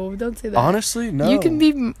 no, don't say that. Honestly, no. You can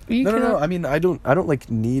be. No. I mean, I don't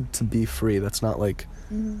like need to be free. That's not like,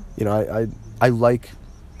 you know, I like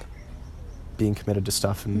being committed to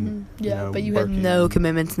stuff and you know, but you had no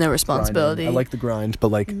commitments, no responsibility. Grinding. I like the grind, but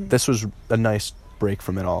like this was a nice break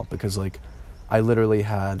from it all, because like I literally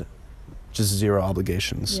had just zero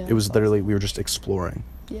obligations. It was literally, we were just exploring.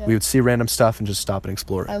 We would see random stuff and just stop and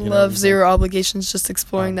explore. I love zero obligations, just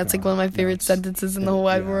exploring. That's like one of my favorite sentences in the whole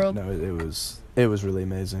wide world. No, it was really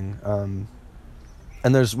amazing. And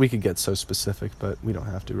we could get so specific, but we don't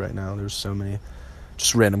have to right now. There's so many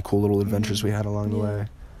just random cool little adventures we had along the way.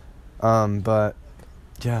 But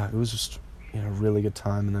yeah, it was just, you know, a really good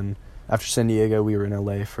time. And then after San Diego, we were in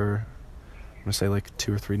LA for, I'm going to say like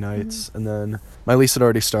 2 or 3 nights. And then my lease had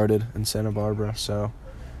already started in Santa Barbara, so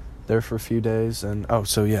there for a few days. And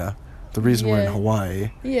the reason we're in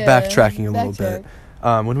Hawaii, backtracking a little bit,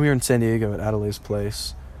 when we were in San Diego at Adelaide's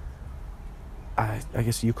place, I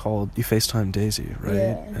guess you FaceTimed Daisy,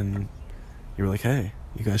 right? And you were like, hey,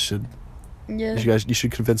 you guys should you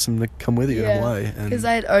should convince him to come with you to Hawaii. Because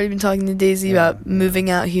I had already been talking to Daisy about moving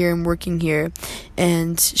out here and working here,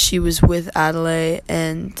 and she was with Adelaide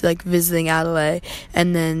and like visiting Adelaide,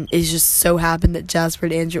 and then it just so happened that Jasper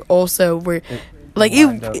and Andrew also were like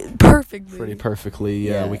perfectly. Pretty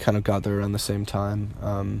perfectly, we kind of got there around the same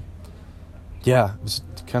time. It was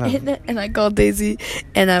kind of... And I called Daisy,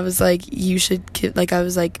 and I was like, you should... I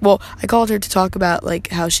called her to talk about, like,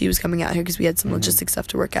 how she was coming out here, because we had some logistic stuff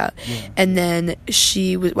to work out. And then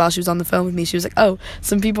while she was on the phone with me, she was like, oh,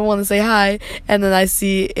 some people want to say hi. And then I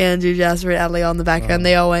see Andrew, Jasper, and Adelaide on the background.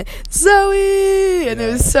 They all went, Zoe! And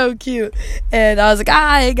it was so cute. And I was like,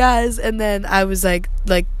 hi, guys. And then I was like,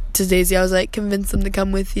 to Daisy, I was like, convince them to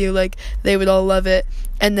come with you. Like, they would all love it.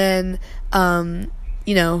 And then,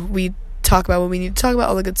 you know, we talk about what we need to talk about,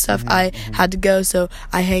 all the good stuff. I had to go, so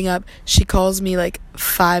I hang up. She calls me like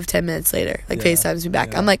 5-10 minutes later, like FaceTimes me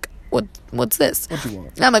back. I'm like, what's this? What you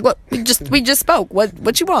want? And I'm like, what? We just spoke.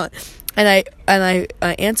 What you want? And I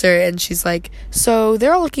answer, and she's like, so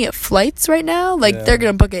they're all looking at flights right now, like they're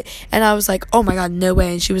gonna book it. And I was like, oh my god, no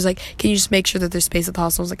way. And she was like, can you just make sure that there's space at the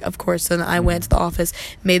hostel? I was like, of course. Then I went to the office,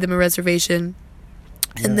 made them a reservation.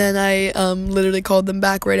 And then I literally called them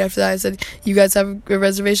back right after that. I said, you guys have a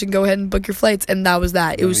reservation, go ahead and book your flights. And that was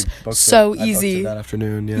that. It was so easy. That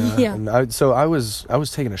afternoon, And I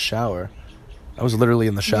was taking a shower. I was literally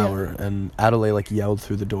in the shower, and Adelaide like yelled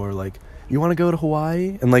through the door like, you want to go to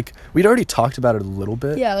Hawaii? And like we'd already talked about it a little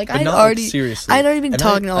bit. Yeah, like I'd already been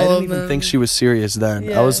talking to all of them. I didn't even think she was serious then.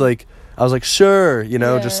 Yeah. I was like sure, you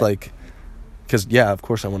know, just like, because of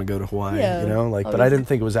course I want to go to Hawaii, you know, like, but I didn't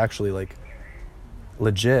think it was actually like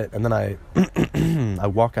legit. And then I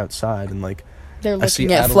walk outside, and like they're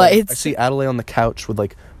looking at flights. I see Adelaide on the couch with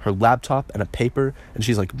like her laptop and a paper, and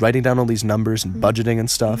she's like writing down all these numbers and budgeting and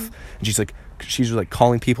stuff. And she's like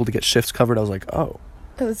calling people to get shifts covered. I was like,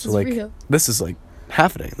 this is real. This is like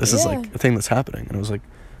happening. This is like a thing that's happening. And I was like,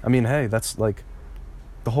 I mean, hey, that's like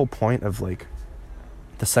the whole point of like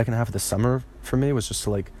the second half of the summer for me was just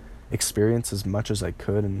to like experience as much as I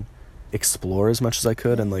could and explore as much as I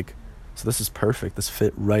could. And like, so this is perfect. This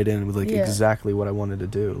fit right in with like exactly what I wanted to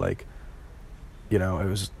do. Like, you know, it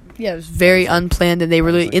was very unplanned, and they were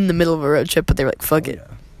really in the middle of a road trip, but they were like, fuck it.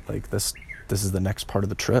 Like this is the next part of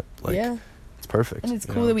the trip. Like, It's perfect. And it's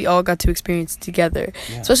cool that we all got to experience it together.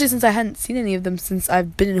 Yeah. Especially since I hadn't seen any of them since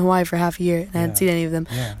I've been in Hawaii for half a year. And I hadn't seen any of them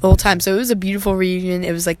the whole time. So it was a beautiful reunion.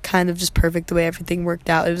 It was, like, kind of just perfect the way everything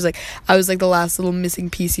worked out. It was, like, I was, like, the last little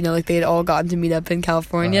missing piece, you know, like, they had all gotten to meet up in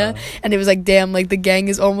California. And it was, like, damn, like, the gang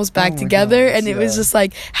is almost back together. And it was just,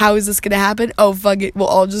 like, how is this going to happen? Oh, fuck it. We'll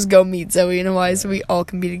all just go meet Zoe in Hawaii so we all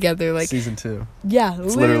can be together. Like, season 2. Yeah.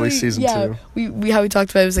 It's literally season 2. We how we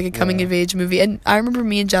talked about it was, like, a coming-of-age movie. And I remember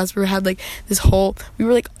me and Jasper had, like, this whole... We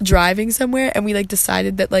were, like, driving somewhere, and we, like,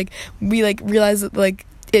 decided that, like, we, like, realized that, like,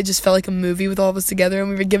 it just felt like a movie with all of us together, and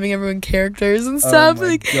we were giving everyone characters and stuff. Oh my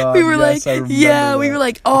like God, we were yes, like, yeah, we were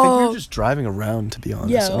like, oh, I think we were just driving around, to be honest.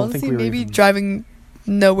 Yeah, I don't honestly, think we were maybe even... driving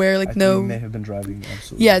nowhere, like, no. We may have been driving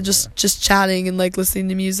absolutely. Yeah, just chatting and, like, listening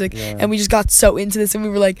to music, and we just got so into this, and we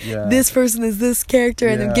were like, this person is this character,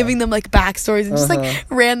 and then giving them, like, backstories and just, like,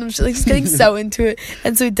 random shit, like, just getting so into it.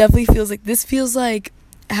 And so it definitely feels like this feels like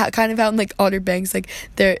kind of out in, like, Outer Banks, like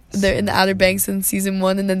they're in the Outer Banks in season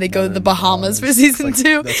 1, and then they go to the Bahamas for season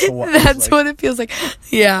 2. That's what it feels like.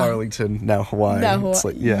 Yeah, Arlington, now Hawaii. It's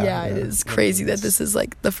like, it is crazy that this is,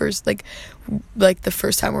 like, the first the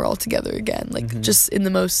first time we're all together again, like, just in the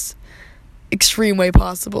most extreme way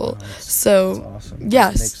possible. So that's awesome.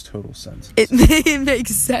 Yes, it makes total sense. It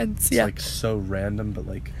makes sense. It's like so random, but,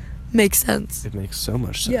 like, makes sense. It makes so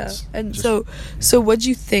much sense. Yeah, and so what'd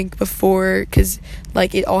you think before? Because,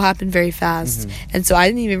 like, it all happened very fast, and so I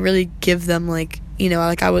didn't even really give them, like, you know,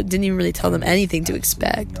 like, didn't even really tell them anything to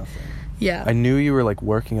expect. Nothing. Yeah, I knew you were, like,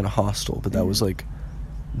 working in a hostel, but that was, like,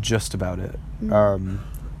 just about it. I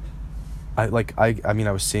mean,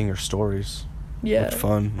 I was seeing your stories. Yeah, looked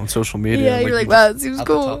fun on social media. Yeah, you're like, wow, that seems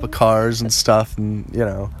cool. At the top of cars and stuff, and, you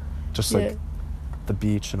know, just like the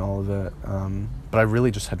beach and all of it. But I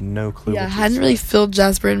really just had no clue. Yeah, I hadn't really filled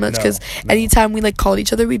Jasper in much because anytime we, like, called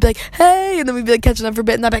each other, we'd be like, hey, and then we'd be, like, catching up for a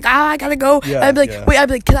bit, and I'd be like, I gotta go. And I'd be like, wait, I'd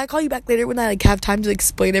be like, can I call you back later when I, like, have time to, like,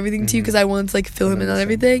 explain everything to you, because I wanted to, like, fill him in on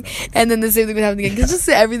everything. And then the same thing would happen again, because just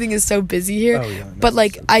everything is so busy here. But,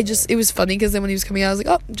 like, it was funny because then when he was coming out, I was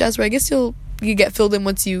like, oh, Jasper, I guess you get filled in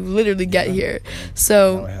once you literally get here.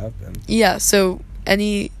 So I have been. Yeah, so did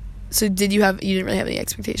you didn't really have any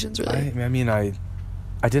expectations, really? I mean, I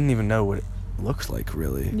didn't even know what it looked like,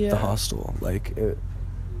 really. The hostel, like,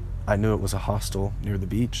 I knew it was a hostel near the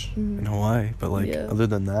beach in Hawaii, but, like, other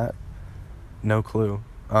than that, no clue.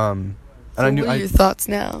 And so what are your thoughts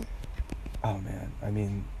now? Oh man, I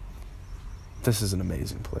mean, this is an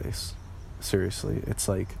amazing place. Seriously, it's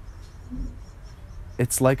like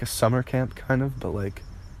a summer camp kind of, but, like,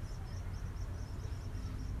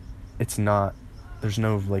 it's not, there's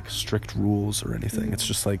no, like, strict rules or anything. It's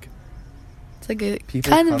just like, it's like a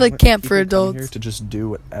kind of like camp for adults. Here to just do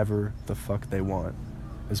whatever the fuck they want,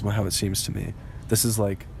 is how it seems to me. This is,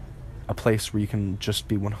 like, a place where you can just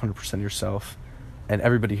be 100% yourself, and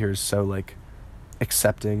everybody here is so, like,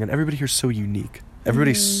 accepting, and everybody here is so unique.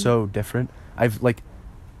 Everybody's so different. I've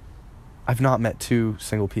not met 2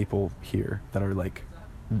 single people here that are, like,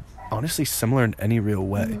 honestly similar in any real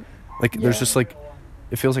way. Like, there's just, like,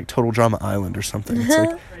 it feels like Total Drama Island or something. It's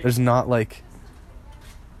like, there's not, like,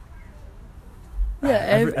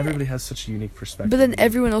 everybody has such a unique perspective. But then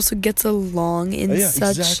everyone also gets along in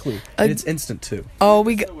such... exactly. And it's instant, too. Oh,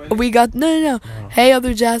 we got... No. Hey,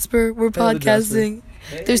 other Jasper, we're podcasting.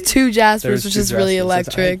 Jasper. There's 2 Jaspers, which is really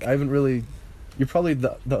electric. I haven't really... You're probably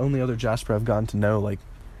the only other Jasper I've gotten to know, like,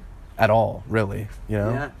 at all, really, you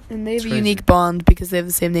know? Yeah. And they have a unique bond because they have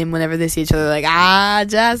the same name whenever they see each other, like,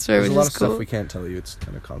 Jasper, There's which a lot is of cool. stuff we can't tell you, it's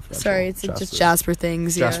kind of confidential. Sorry, it's just Jasper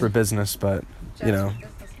things, Jasper business, but, you know...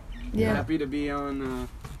 Yeah. Happy to be on.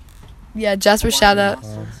 Jasper, shout out.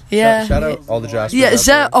 Shout out all the Jaspers. Yeah,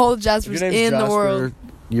 shout out all the Jaspers in Jasper, the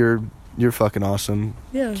world. You're fucking awesome.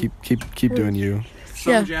 Yeah. Keep doing you.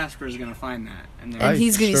 Some Jasper's gonna find that, and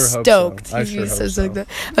he's gonna be stoked. So. He's gonna be so stoked.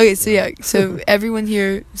 Okay, so everyone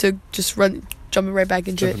here. So just jumping right back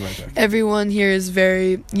into it. Everyone here is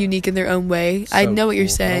very unique in their own way. I know what you're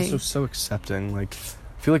saying. And also so accepting. Like,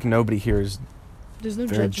 I feel like nobody here is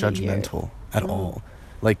very judgmental at all.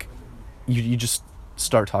 Like, you just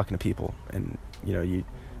start talking to people, and, you know, you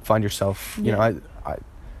find yourself, you know, I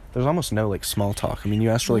there's almost no, like, small talk. I mean, you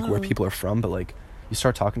ask for, like, where people are from, but, like, you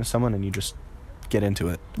start talking to someone and you just get into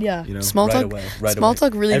it. Yeah. You know, small talk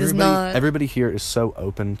really does not. Everybody here is so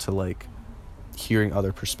open to, like, hearing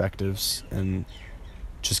other perspectives and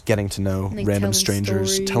just getting to know random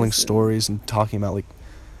strangers, telling stories and talking about, like,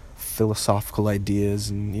 philosophical ideas,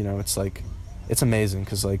 and, you know, it's, like, it's amazing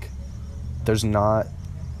because, like,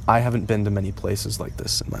 I haven't been to many places like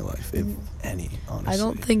this in my life, if any, honestly. I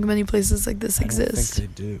don't think many places like this exist. I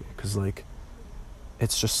don't think they do, because, like,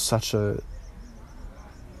 it's just such a...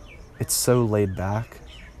 it's so laid back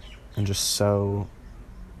and just so,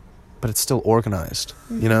 but it's still organized,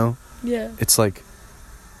 you know? Yeah. It's like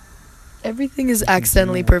everything is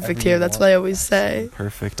accidentally perfect here. That's what I always say.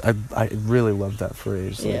 Perfect. I really love that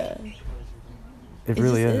phrase. Like, yeah. It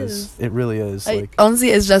really is. It really is. Like,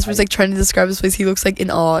 honestly, as Jasper's like trying to describe his place, he looks like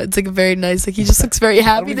in awe. It's like very nice. Like he just looks very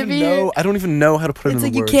happy to be here. I don't even know how to put it into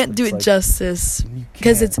words. It's like you can't do it justice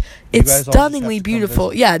because it's stunningly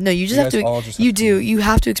beautiful. Yeah, no, you just have to. You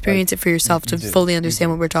have to experience it for yourself to fully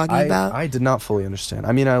understand what we're talking about. I did not fully understand.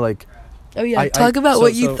 I mean, I like. Oh yeah, talk about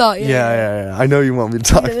what you thought. Yeah. I know you want me to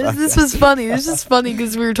talk about this. Was funny. This is funny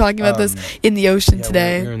because we were talking about this in the ocean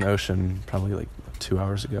today. We were in the ocean probably like 2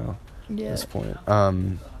 hours ago. Yeah. At this point,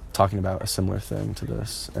 talking about a similar thing to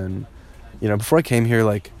this, and you know, before I came here,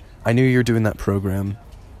 like I knew you were doing that program,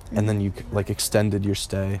 and then you like extended your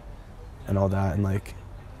stay, and all that, and like,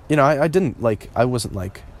 you know, I didn't think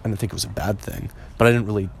it was a bad thing, but I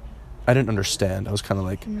didn't understand. I was kind of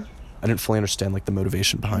like. I didn't fully understand like the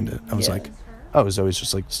motivation behind it. I was like, oh, Zoe's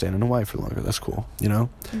just like staying in Hawaii for longer. That's cool, you know?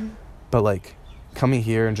 But like coming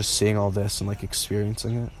here and just seeing all this and like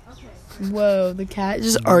experiencing it. Whoa, the cat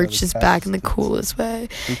just arches back in the coolest way.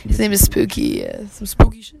 His name is Spooky. Yeah, some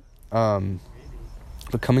spooky shit.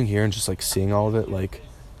 But coming here and just like seeing all of it, like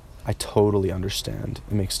I totally understand.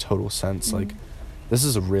 It makes total sense. Like this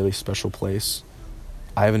is a really special place.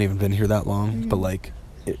 I haven't even been here that long, but like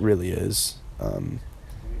it really is.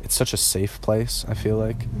 It's such a safe place, I feel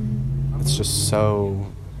like. It's just so...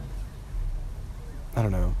 I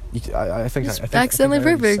don't know. I think accidentally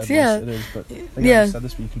perfect, yeah. It is, but I said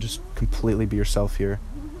this, but you can just completely be yourself here,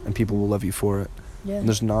 and people will love you for it. Yeah. And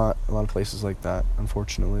there's not a lot of places like that,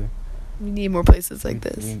 unfortunately. We need more places like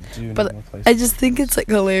this. But I just think it's like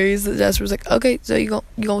hilarious that Jasper was like, okay, so you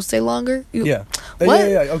gonna stay longer? Yeah. What?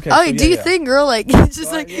 Yeah, okay. Oh, so do you think, girl? Like, it's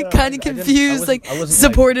just kind of confused, like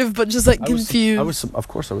supportive, but just like confused. Of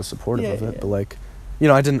course I was supportive of it, but like, you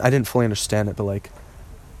know, I didn't fully understand it, but like,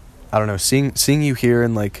 I don't know, seeing you here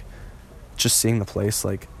and like, just seeing the place,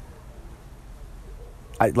 like,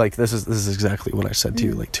 I like this is exactly what I said to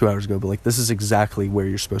you like 2 hours ago, but like this is exactly where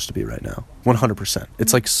you're supposed to be right now, 100%.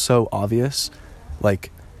 It's like so obvious,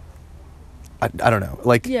 like I don't know,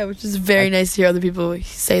 like which is very nice to hear other people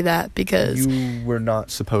say that because you were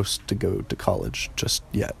not supposed to go to college just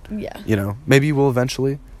yet. Yeah, you know, maybe you will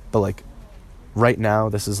eventually, but like right now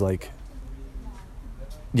this is like.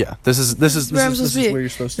 Yeah, this is where you're supposed to be.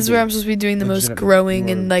 This is where I'm supposed to be doing the most growing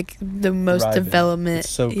and like the most thriving. Development. It's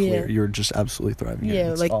so clear. You're just absolutely thriving.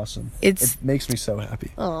 Yeah, it's like awesome. It makes me so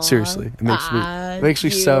happy. Aww, seriously, it makes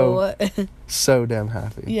me so damn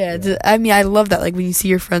happy. Yeah, I mean, I love that. Like when you see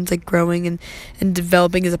your friends like growing and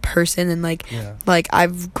developing as a person, and like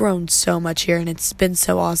I've grown so much here, and it's been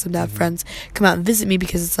so awesome to have friends come out and visit me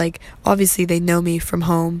because it's like obviously they know me from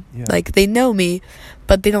home. Yeah. Like they know me,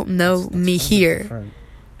 but they don't know me here. Different.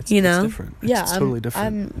 It's different. It's totally different.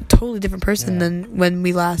 I'm a totally different person than when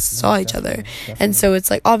we last saw each other. Definitely. And so it's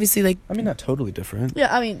like obviously like I mean not totally different.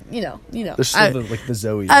 Yeah, I mean, you know. There's still the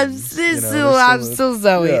Zoe. I'm still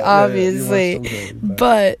Zoe, obviously. Zoe,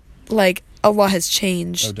 but like a lot has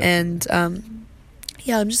changed and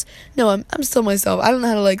I'm still myself. I don't know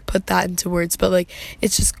how to like put that into words, but like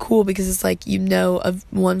it's just cool because it's like you know of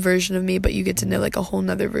one version of me, but you get to know like a whole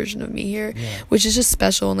nother version of me here, which is just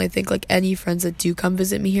special. And I think like any friends that do come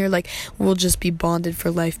visit me here, like we'll just be bonded for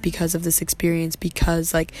life because of this experience,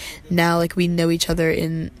 because like now like we know each other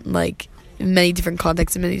in like many different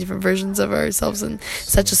contexts and many different versions of ourselves, and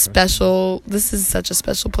this is such a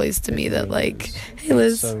special place to me that like hey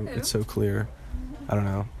Liz, it's so clear. I don't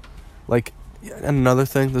know, like. And another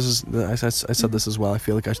thing, I said this as well. I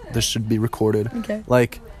feel like this should be recorded. Okay.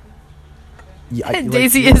 Like,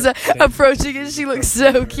 Daisy is approaching and she looks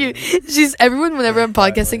so cute. Everyone whenever I'm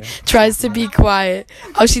podcasting tries to be quiet.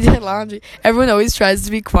 Oh, she did laundry. Everyone always tries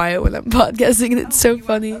to be quiet when I'm podcasting, and it's so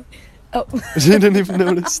funny. Oh, she didn't even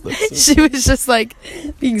notice that. She was just like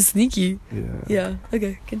being sneaky. Yeah. Yeah.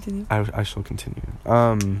 Okay, continue. I shall continue.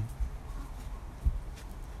 I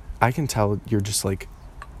can tell you're just like.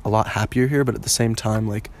 A lot happier here, but at the same time,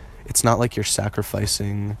 like, it's not like you're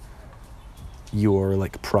sacrificing your,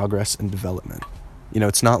 like, progress and development. You know,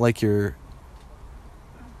 it's not like you're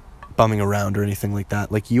bumming around or anything like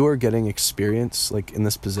that. Like, you are getting experience, like, in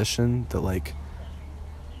this position that, like,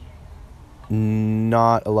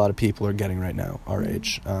 not a lot of people are getting right now, our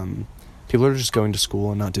age. People are just going to school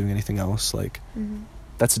and not doing anything else. Like,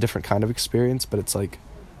 that's a different kind of experience, but it's, like,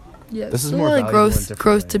 this is more like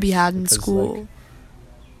growth to be had in school. Like,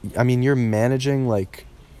 I mean, you're managing like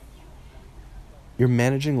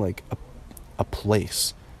a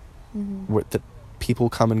place where that people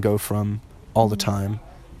come and go from all the time,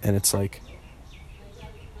 and it's like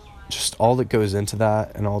just all that goes into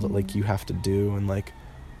that, and all that like you have to do, and like,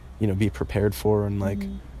 you know, be prepared for, and like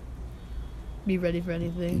be ready for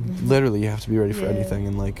anything. Literally, you have to be ready for anything,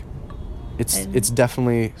 and like it's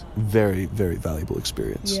definitely very, very valuable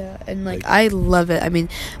experience. Yeah, and like I love it. I mean,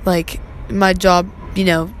 like my job, you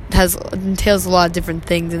know, entails a lot of different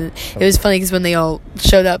things, and it was funny because when they all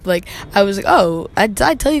showed up, like I was like, oh, I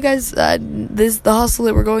tell you guys the hostel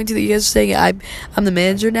that we're going to that you guys are staying at, I'm the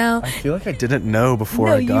manager now. I feel like I didn't know before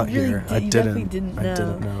I got here. I didn't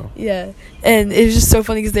know. Yeah, and it was just so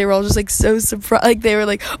funny because they were all just like so surprised. Like they were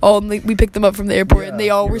like, oh, like, we picked them up from the airport, and they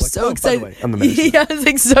all were like, so excited. By the way, I'm the manager. Yeah, I was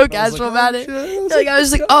like so casual about it. Like I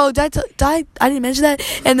was just like, oh, I didn't mention that,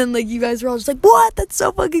 and then like you guys were all just like, what? That's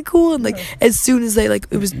so fucking cool. And like as soon as they like,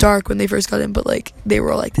 it was dark when they first got in, but like they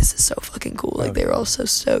were all like, this is so fucking cool. Like they were all so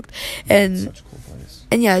stoked. And such a cool place.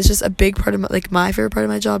 And yeah, it's just a big part of my favorite part of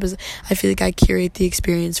my job is I feel like I curate the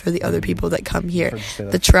experience for the other people that come here,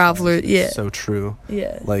 the travelers. Yeah, so true.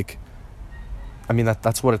 Yeah, like I mean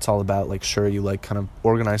that's what it's all about. Like sure, you like kind of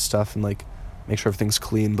organize stuff and like make sure everything's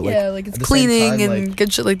clean, but like it's cleaning time, and like,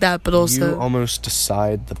 good shit like that, but also you almost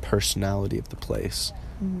decide the personality of the place.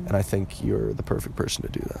 And I think you're the perfect person to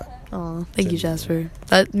do that. Oh, thank you, Jasper.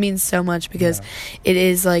 That means so much because it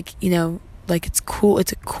is like, you know, like it's cool.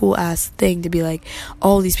 It's a cool ass thing to be like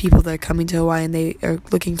all these people that are coming to Hawaii and they are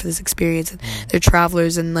looking for this experience and they're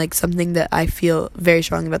travelers, and like something that I feel very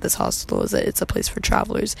strongly about this hostel is that it's a place for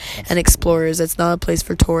travelers and explorers. It's not a place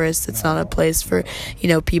for tourists. It's not a place for, you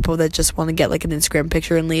know, people that just want to get like an Instagram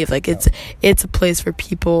picture and leave. Like it's a place for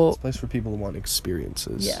people. It's a place for people who want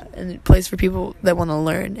experiences. Yeah, and a place for people that want to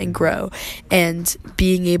learn and grow, and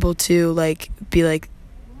being able to like be like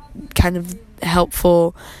kind of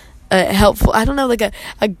helpful, I don't know, like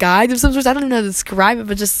a guide of some sort. I don't even know how to describe it,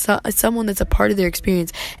 but just someone that's a part of their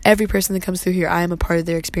experience. Every person that comes through here, I am a part of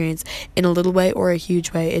their experience in a little way or a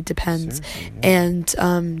huge way. It depends. And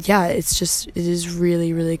it is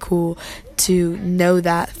really, really cool to know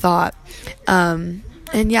that thought.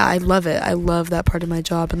 And yeah, I love it. I love that part of my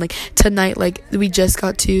job. And like tonight, like we just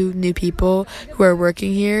got 2 new people who are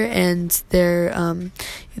working here, and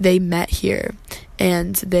they met here,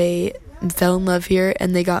 and they fell in love here,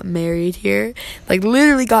 and they got married here. Like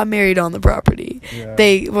literally got married on the property.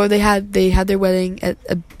 They had their wedding at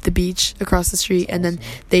the beach across the street. That's and awesome.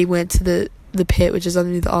 Then they went to the pit, which is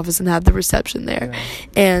underneath the office, and had the reception there.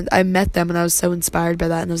 And I met them, and I was so inspired by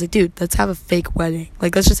that, and I was like, dude, let's have a fake wedding.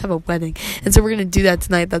 Like, let's just have a wedding. And so we're gonna do that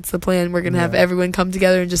tonight. That's the plan. We're gonna have everyone come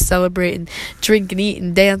together and just celebrate and drink and eat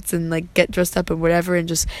and dance and like get dressed up and whatever, and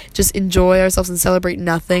just enjoy ourselves and celebrate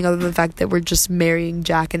nothing other than the fact that we're just marrying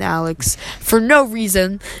Jack and Alex for no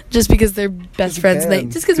reason, just because they're best friends.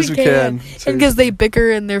 And just because we can. And because they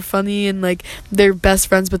bicker and they're funny and like they're best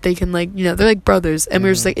friends, but they can, like, you know, they're like brothers. And we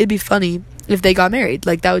were just like, it'd be funny if they got married.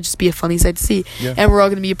 Like, that would just be a funny sight to see. And we're all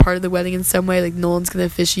gonna be a part of the wedding in some way. Like, Nolan's gonna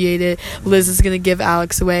officiate it, Liz is gonna give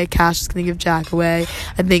Alex away, Cash is gonna give Jack away.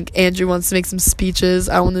 I think Andrew wants to make some speeches.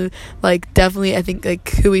 I want to, like, definitely, I think, like,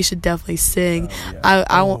 Hui should definitely sing.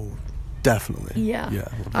 I want definitely.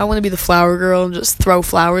 I want to be the flower girl and just throw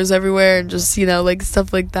flowers everywhere and just, you know, like,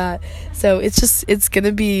 stuff like that. So it's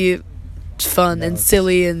gonna be fun and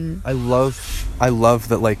silly. And I love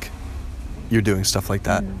that, like, you're doing stuff like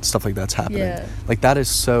that. Stuff like that's happening. Like, that is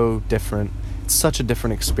so different. It's such a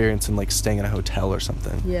different experience than, like, staying in a hotel or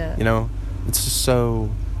something. You know, it's just so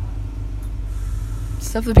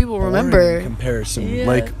stuff that people remember in comparison.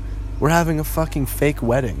 Like, we're having a fucking fake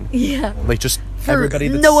wedding. Like, just for everybody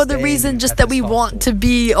that's no other reason, just that we want to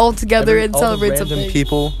be all together and celebrate something. Random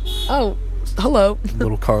people. Oh, hello.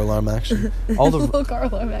 Little car alarm action. All the little car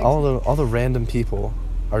alarm action. All the random people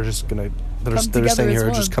are just gonna they're staying here,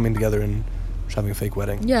 are just coming together and having a fake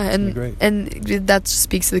wedding. And that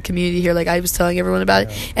speaks to the community here. Like, I was telling everyone about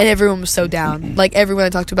it, and everyone was so down. Like, everyone I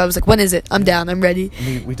talked to about was like, when is it? I'm down, I'm ready.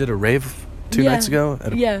 We did a rave 2 nights ago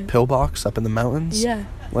at a pillbox up in the mountains.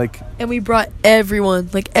 Like, and we brought everyone,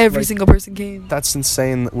 like, every single person came. That's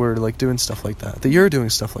insane that we're, like, doing stuff like that you're doing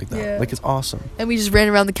stuff like that. Like, it's awesome. And we just ran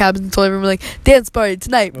around the cabins and told everyone, like, dance party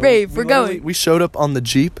tonight, rave, we're going. We showed up on the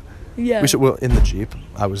Jeep. In the Jeep.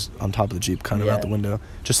 I was on top of the Jeep, kind of out the window,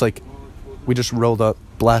 just like, we just rolled up,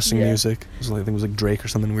 blasting music. It was like, I think it was like Drake or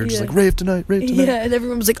something. We were just like, rave tonight. And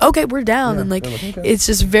everyone was like, okay, we're down. And like, okay. It's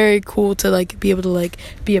just very cool to like be able to like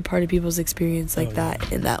be a part of people's experience like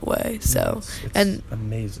that in that way. So it's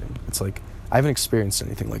amazing. It's like, I haven't experienced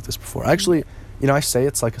anything like this before. Actually, you know, I say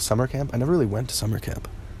it's like a summer camp. I never really went to summer camp,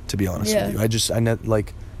 to be honest with you.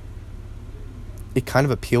 Like, it kind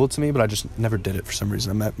of appealed to me, but I just never did it for some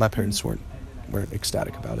reason. My parents weren't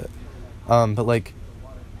ecstatic about it. But like,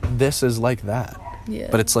 this is like that. Yeah.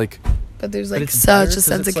 But it's like... But there's, like, such a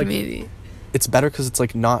sense of community. It's better because it's,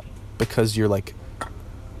 like, not because you're, like...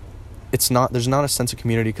 It's not... There's not a sense of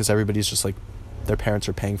community because everybody's just, like... Their parents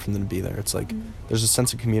are paying for them to be there. It's, like... There's a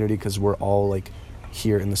sense of community because we're all, like...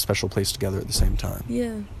 here in the special place together at the same time.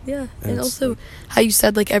 And also, like, how you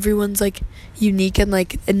said, like, everyone's, like, unique and,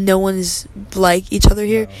 like, and no one is like each other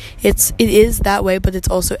here. It is that way, but it's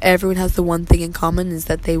also everyone has the one thing in common is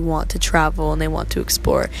that they want to travel and they want to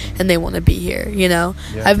explore and they want to be here, you know?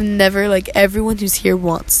 I've never, like, everyone who's here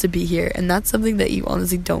wants to be here, and that's something that you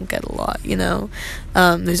honestly don't get a lot, you know?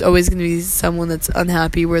 There's always going to be someone that's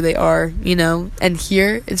unhappy where they are, you know? And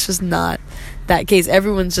here, it's just not that case.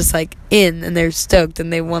 Everyone's just, like, in and they're stoked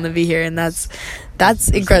and they want to be here, and that's There's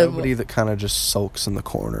incredible. Nobody that kind of just sulks in the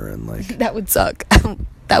corner and, like... That would suck.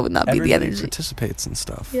 That would not be the energy. Everybody participates and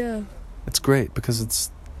stuff. Yeah. It's great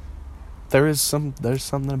because there's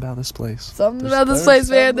something about this place. Something about this place,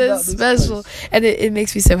 man, that's special. And it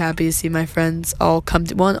makes me so happy to see my friends all come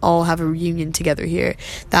to all have a reunion together here.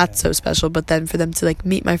 That's so special. But then for them to, like,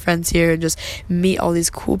 meet my friends here and just meet all these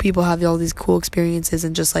cool people, have all these cool experiences,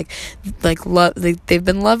 and just like love, they've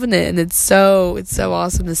been loving it, and it's so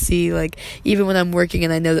awesome to see. Like, even when I'm working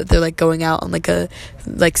and I know that they're, like, going out on, like, a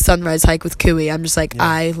sunrise hike with Kui, I'm just like,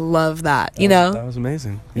 I love that, you know? That was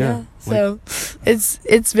amazing. Yeah. So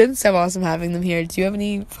it's been so awesome having them here. Do you have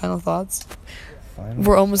any final thoughts?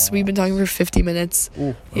 We've been talking for 50 minutes.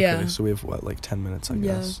 Ooh, okay, yeah. So we have, like 10 minutes, I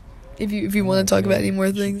guess. If you want to talk about any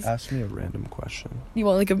more things. Ask me a random question. You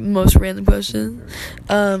want, like, a most random question?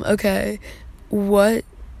 Okay. What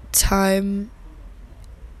was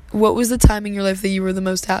the time in your life that you were the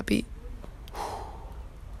most happy?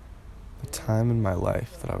 The time in my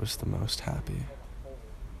life that I was the most happy.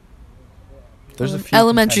 There's a few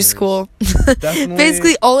elementary school.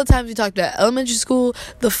 Basically, all the times we talked about elementary school,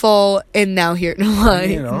 the fall, and now here in Hawaii. I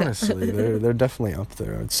mean, honestly, they're definitely up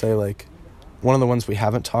there. I'd say, like, one of the ones we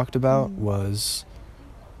haven't talked about was...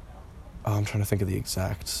 I'm trying to think of the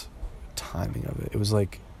exact timing of it. It was,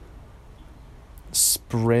 like,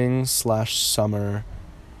 spring/summer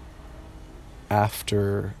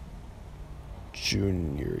after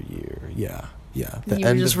junior year. Yeah. The you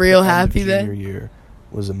were just real happy then? Junior year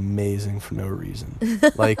was amazing for no reason.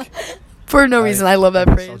 Like, for no reason. I love that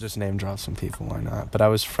phrase. I'll just name drop some people, why not? But I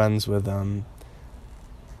was friends with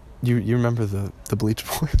you remember the Bleach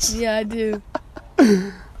Boys? Yeah, I do.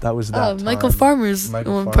 That was that time. Michael Farmer's part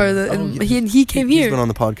of the... And he came here. He's been on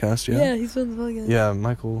the podcast, yeah? Yeah, he's been on the podcast. Yeah,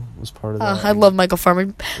 Michael was part of that. I love Michael Farmer.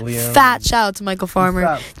 Liam, fat shout out to Michael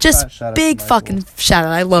Farmer. Just fat big fucking shout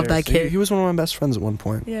out. I love that kid. He was one of my best friends at one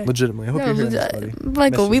point. Yeah. Legitimately. I hope you're hearing this, buddy.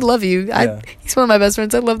 Michael, we love you. Yeah. He's one of my best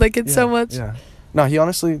friends. I love that kid so much. Yeah. No, he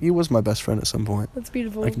was my best friend at some point. That's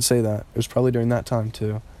beautiful. I can say that. It was probably during that time,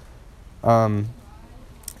 too. And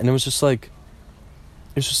it was just, like...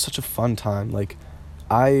 It was just such a fun time. Like...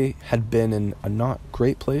 I had been in a not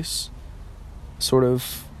great place, sort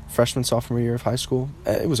of freshman, sophomore year of high school.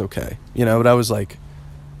 It was okay, you know, but I was like,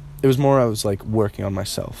 it was more I was like working on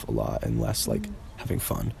myself a lot and less like having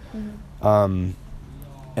fun.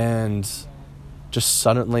 And just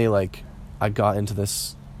suddenly, like, I got into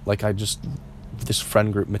this, like, this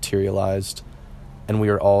friend group materialized, and we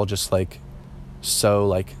were all just like so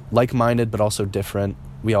like-minded but also different.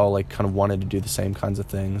 We all like kind of wanted to do the same kinds of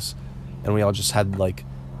things. And we all just had, like...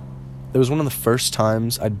 It was one of the first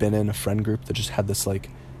times I'd been in a friend group that just had this,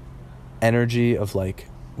 like, energy of, like,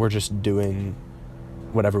 we're just doing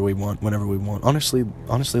whatever we want, whenever we want. Honestly,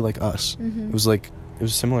 like us. Mm-hmm. It was, like... It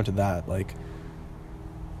was similar to that, like...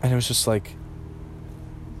 And it was just, like...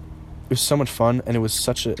 It was so much fun, and it was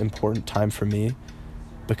such an important time for me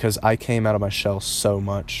because I came out of my shell so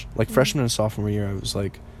much. Like, freshman and sophomore year, I was,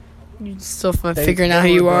 like... You're still figuring out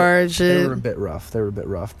who you are and shit. They were a bit rough.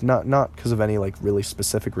 Not because of any, like, really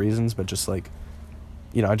specific reasons, but just, like,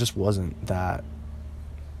 you know, I just wasn't that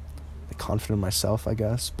confident in myself, I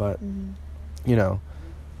guess. But, you know,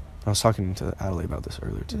 I was talking to Adelaide about this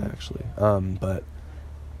earlier today, actually. But,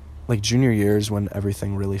 like, junior year is when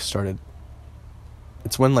everything really started.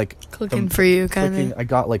 It's when, like... Clicking for you, kind of. I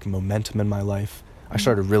got, like, momentum in my life. I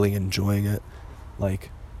started really enjoying it. Like,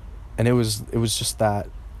 and it was just that...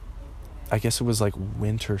 I guess it was like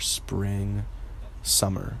winter, spring,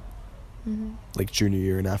 summer, like junior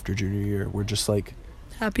year and after junior year. We're just like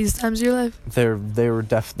happiest times of your life. They're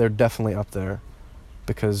definitely up there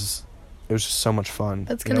because it was just so much fun.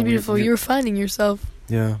 That's kind of beautiful. You were finding yourself.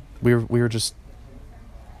 Yeah, we were just,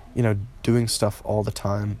 you know, doing stuff all the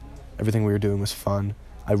time. Everything we were doing was fun.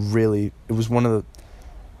 It was one of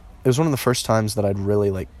the first times that I'd really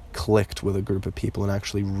like clicked with a group of people and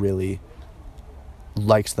actually really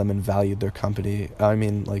liked them and valued their company. I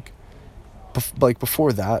mean, like, like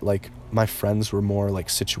before that, like my friends were more like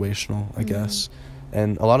situational, I guess,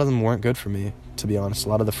 and a lot of them weren't good for me, to be honest. A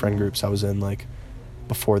lot of the friend groups I was in like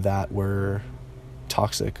before that were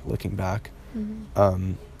toxic, looking back.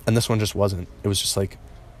 And this one just wasn't. It was just like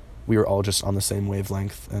we were all just on the same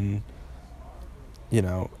wavelength, and you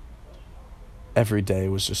know, every day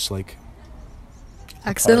was just like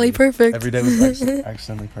accidentally perfect. Every day was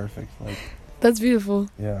accidentally perfect. Like, that's beautiful.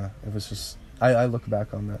 Yeah, it was just I look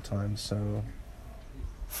back on that time so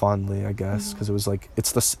fondly, I guess, because it was like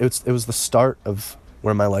it was the start of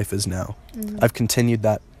where my life is now. I've continued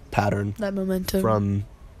that pattern, that momentum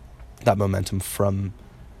from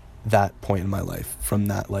that point in my life, from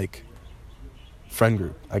that like friend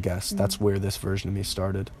group, I guess. That's where this version of me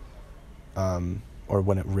started, or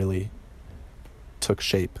when it really took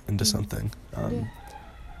shape into something.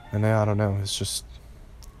 And I don't know, it's just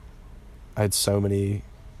I had so many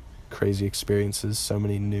crazy experiences, so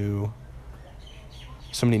many new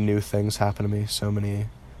things happen to me, so many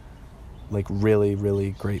like really,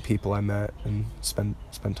 really great people I met and spent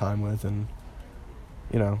time with, and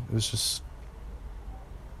you know, it was just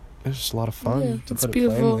a lot of fun. To it's put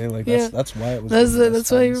beautiful. It plainly. Like that's why it was.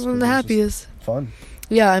 That's why you're the happiest. Fun.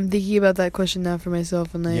 Yeah, I'm thinking about that question now for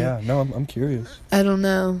myself, and I'm curious. I don't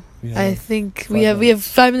know. I think we have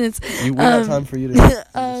 5 minutes. We got time for you to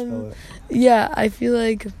spell it. Yeah, I feel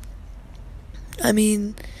like, I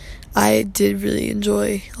mean, I did really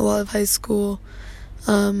enjoy a lot of high school.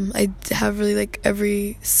 I have really, like,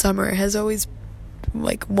 every summer has always,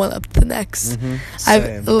 like, one up the next.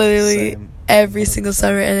 I've literally every single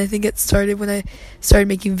summer, and I think it started when I started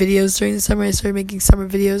making videos during the summer. I started making summer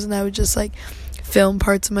videos, and I would just, like, film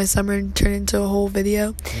parts of my summer and turn it into a whole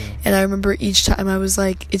video. And I remember each time I was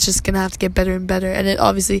like, it's just gonna have to get better and better. And it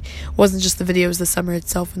obviously wasn't just the video, it was the summer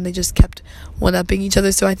itself, and they just kept one-upping each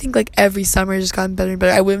other. So I think like every summer has just gotten better and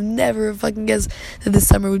better. I would have never fucking guessed that this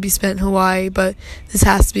summer would be spent in Hawaii, but this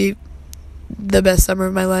has to be the best summer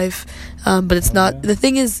of my life. But it's not. The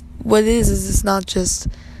thing is, what it is it's not just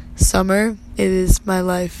summer, it is my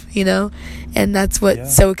life, you know? And that's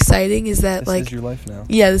what's so exciting, is that this is your life now.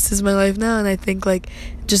 Yeah, this is my life now. And I think like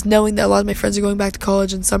just knowing that a lot of my friends are going back to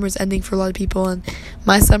college and summer's ending for a lot of people, and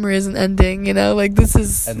my summer isn't ending, you know? Like this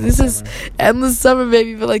is endless summer,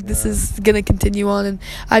 baby. But like this is gonna continue on, and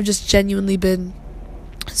I've just genuinely been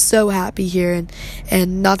so happy here,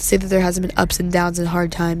 and not to say that there hasn't been ups and downs and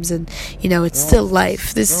hard times, and you know, it's still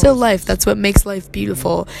life. There's still life. That's what makes life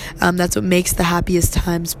beautiful. That's what makes the happiest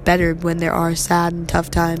times better, when there are sad and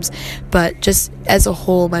tough times. But just as a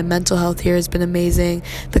whole, my mental health here has been amazing.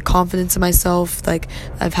 The confidence in myself, like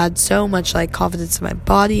I've had so much like confidence in my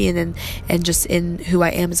body, and just in who I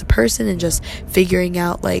am as a person, and just figuring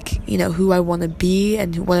out like, you know, who I want to be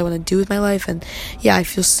and what I want to do with my life. And yeah, I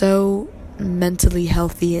feel so mentally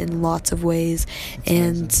healthy in lots of ways.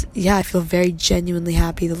 And yeah, I feel very genuinely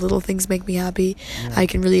happy. The little things make me happy. I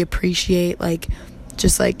can really appreciate like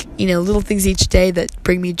just like, you know, little things each day that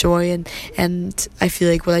bring me joy, and I feel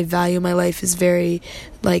like what I value in my life is very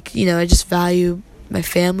like, you know, I just value my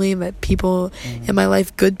family, my people in my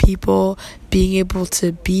life, good people, being able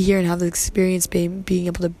to be here and have the experience, being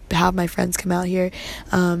able to have my friends come out here,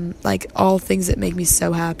 like all things that make me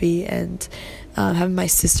so happy. And having my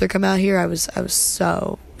sister come out here, I was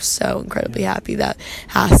so incredibly happy. That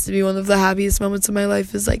has to be one of the happiest moments of my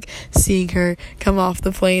life, is like seeing her come off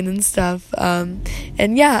the plane and stuff.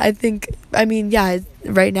 And yeah, I think, I mean, yeah,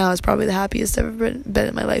 right now is probably the happiest I've ever been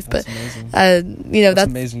in my life. That's but amazing. You know, that's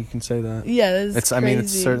amazing you can say that. Yeah, it's crazy. I mean,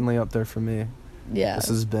 it's certainly up there for me. Yeah, this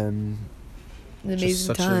has been an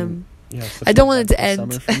amazing time. Such I don't want it to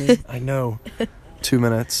end. For me. I know. 2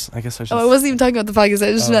 minutes. I guess I should. I wasn't even talking about the podcast.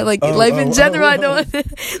 I just meant like life in general. I don't want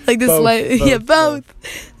like this both, life. Both, both.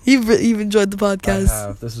 You've enjoyed the podcast. I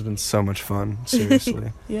have. This has been so much fun.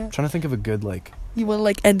 Seriously. Yeah. I'm trying to think of a good like. You want to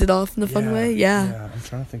like end it off in a fun way? Yeah. I'm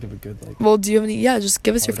trying to think of a good like. Well, do you have any? Yeah, just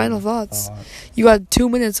give us your final thoughts. You got 2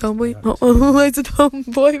 minutes, homeboy. I said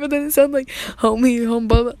homeboy, but then it sounded like homie,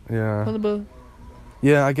 homeboy. Yeah.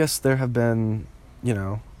 Yeah, I guess there have been, you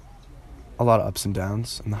know, a lot of ups and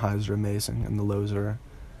downs, and the highs are amazing, and the lows are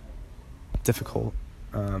difficult.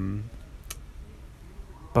 But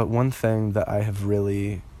one thing that I have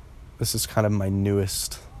really, this is kind of my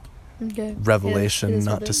newest revelation,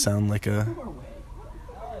 not to sound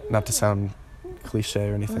cliche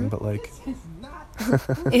or anything, but like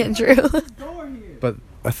Andrew. But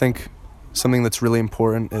I think something that's really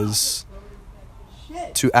important is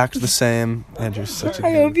to act the same. Andrew's such a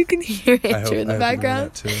goof. I hope you can hear Andrew in the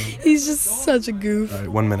background. He's just such a goof. All right,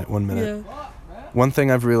 1 minute. Yeah. One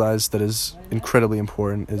thing I've realized that is incredibly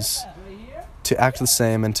important is to act the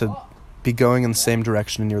same, and to be going in the same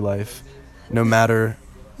direction in your life, no matter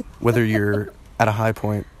whether you're at a high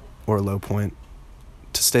point or a low point,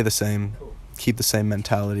 to stay the same, keep the same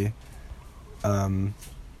mentality, and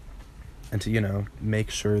to, make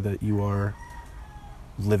sure that you are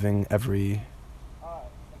living every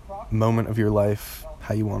moment of your life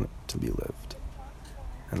how you want it to be lived.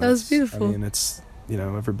 And that was beautiful. I mean, it's,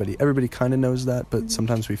 everybody kind of knows that, but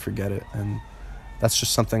sometimes we forget it, and that's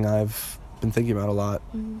just something I've been thinking about a lot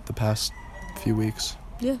the past few weeks.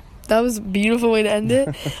 Yeah, that was a beautiful way to end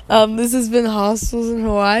it. This has been Hostels in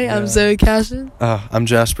Hawaii. I'm Zoe Cashin. I'm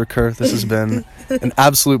Jasper Kerr. This has been an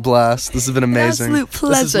absolute blast. This has been amazing. An absolute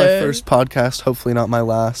pleasure. This is my first podcast, hopefully not my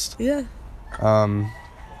last. Yeah.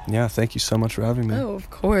 Thank you so much for having me. Oh, of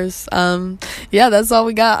course. That's all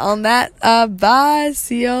we got on that. Bye.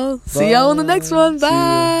 See y'all. See y'all on the next one.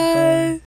 Bye.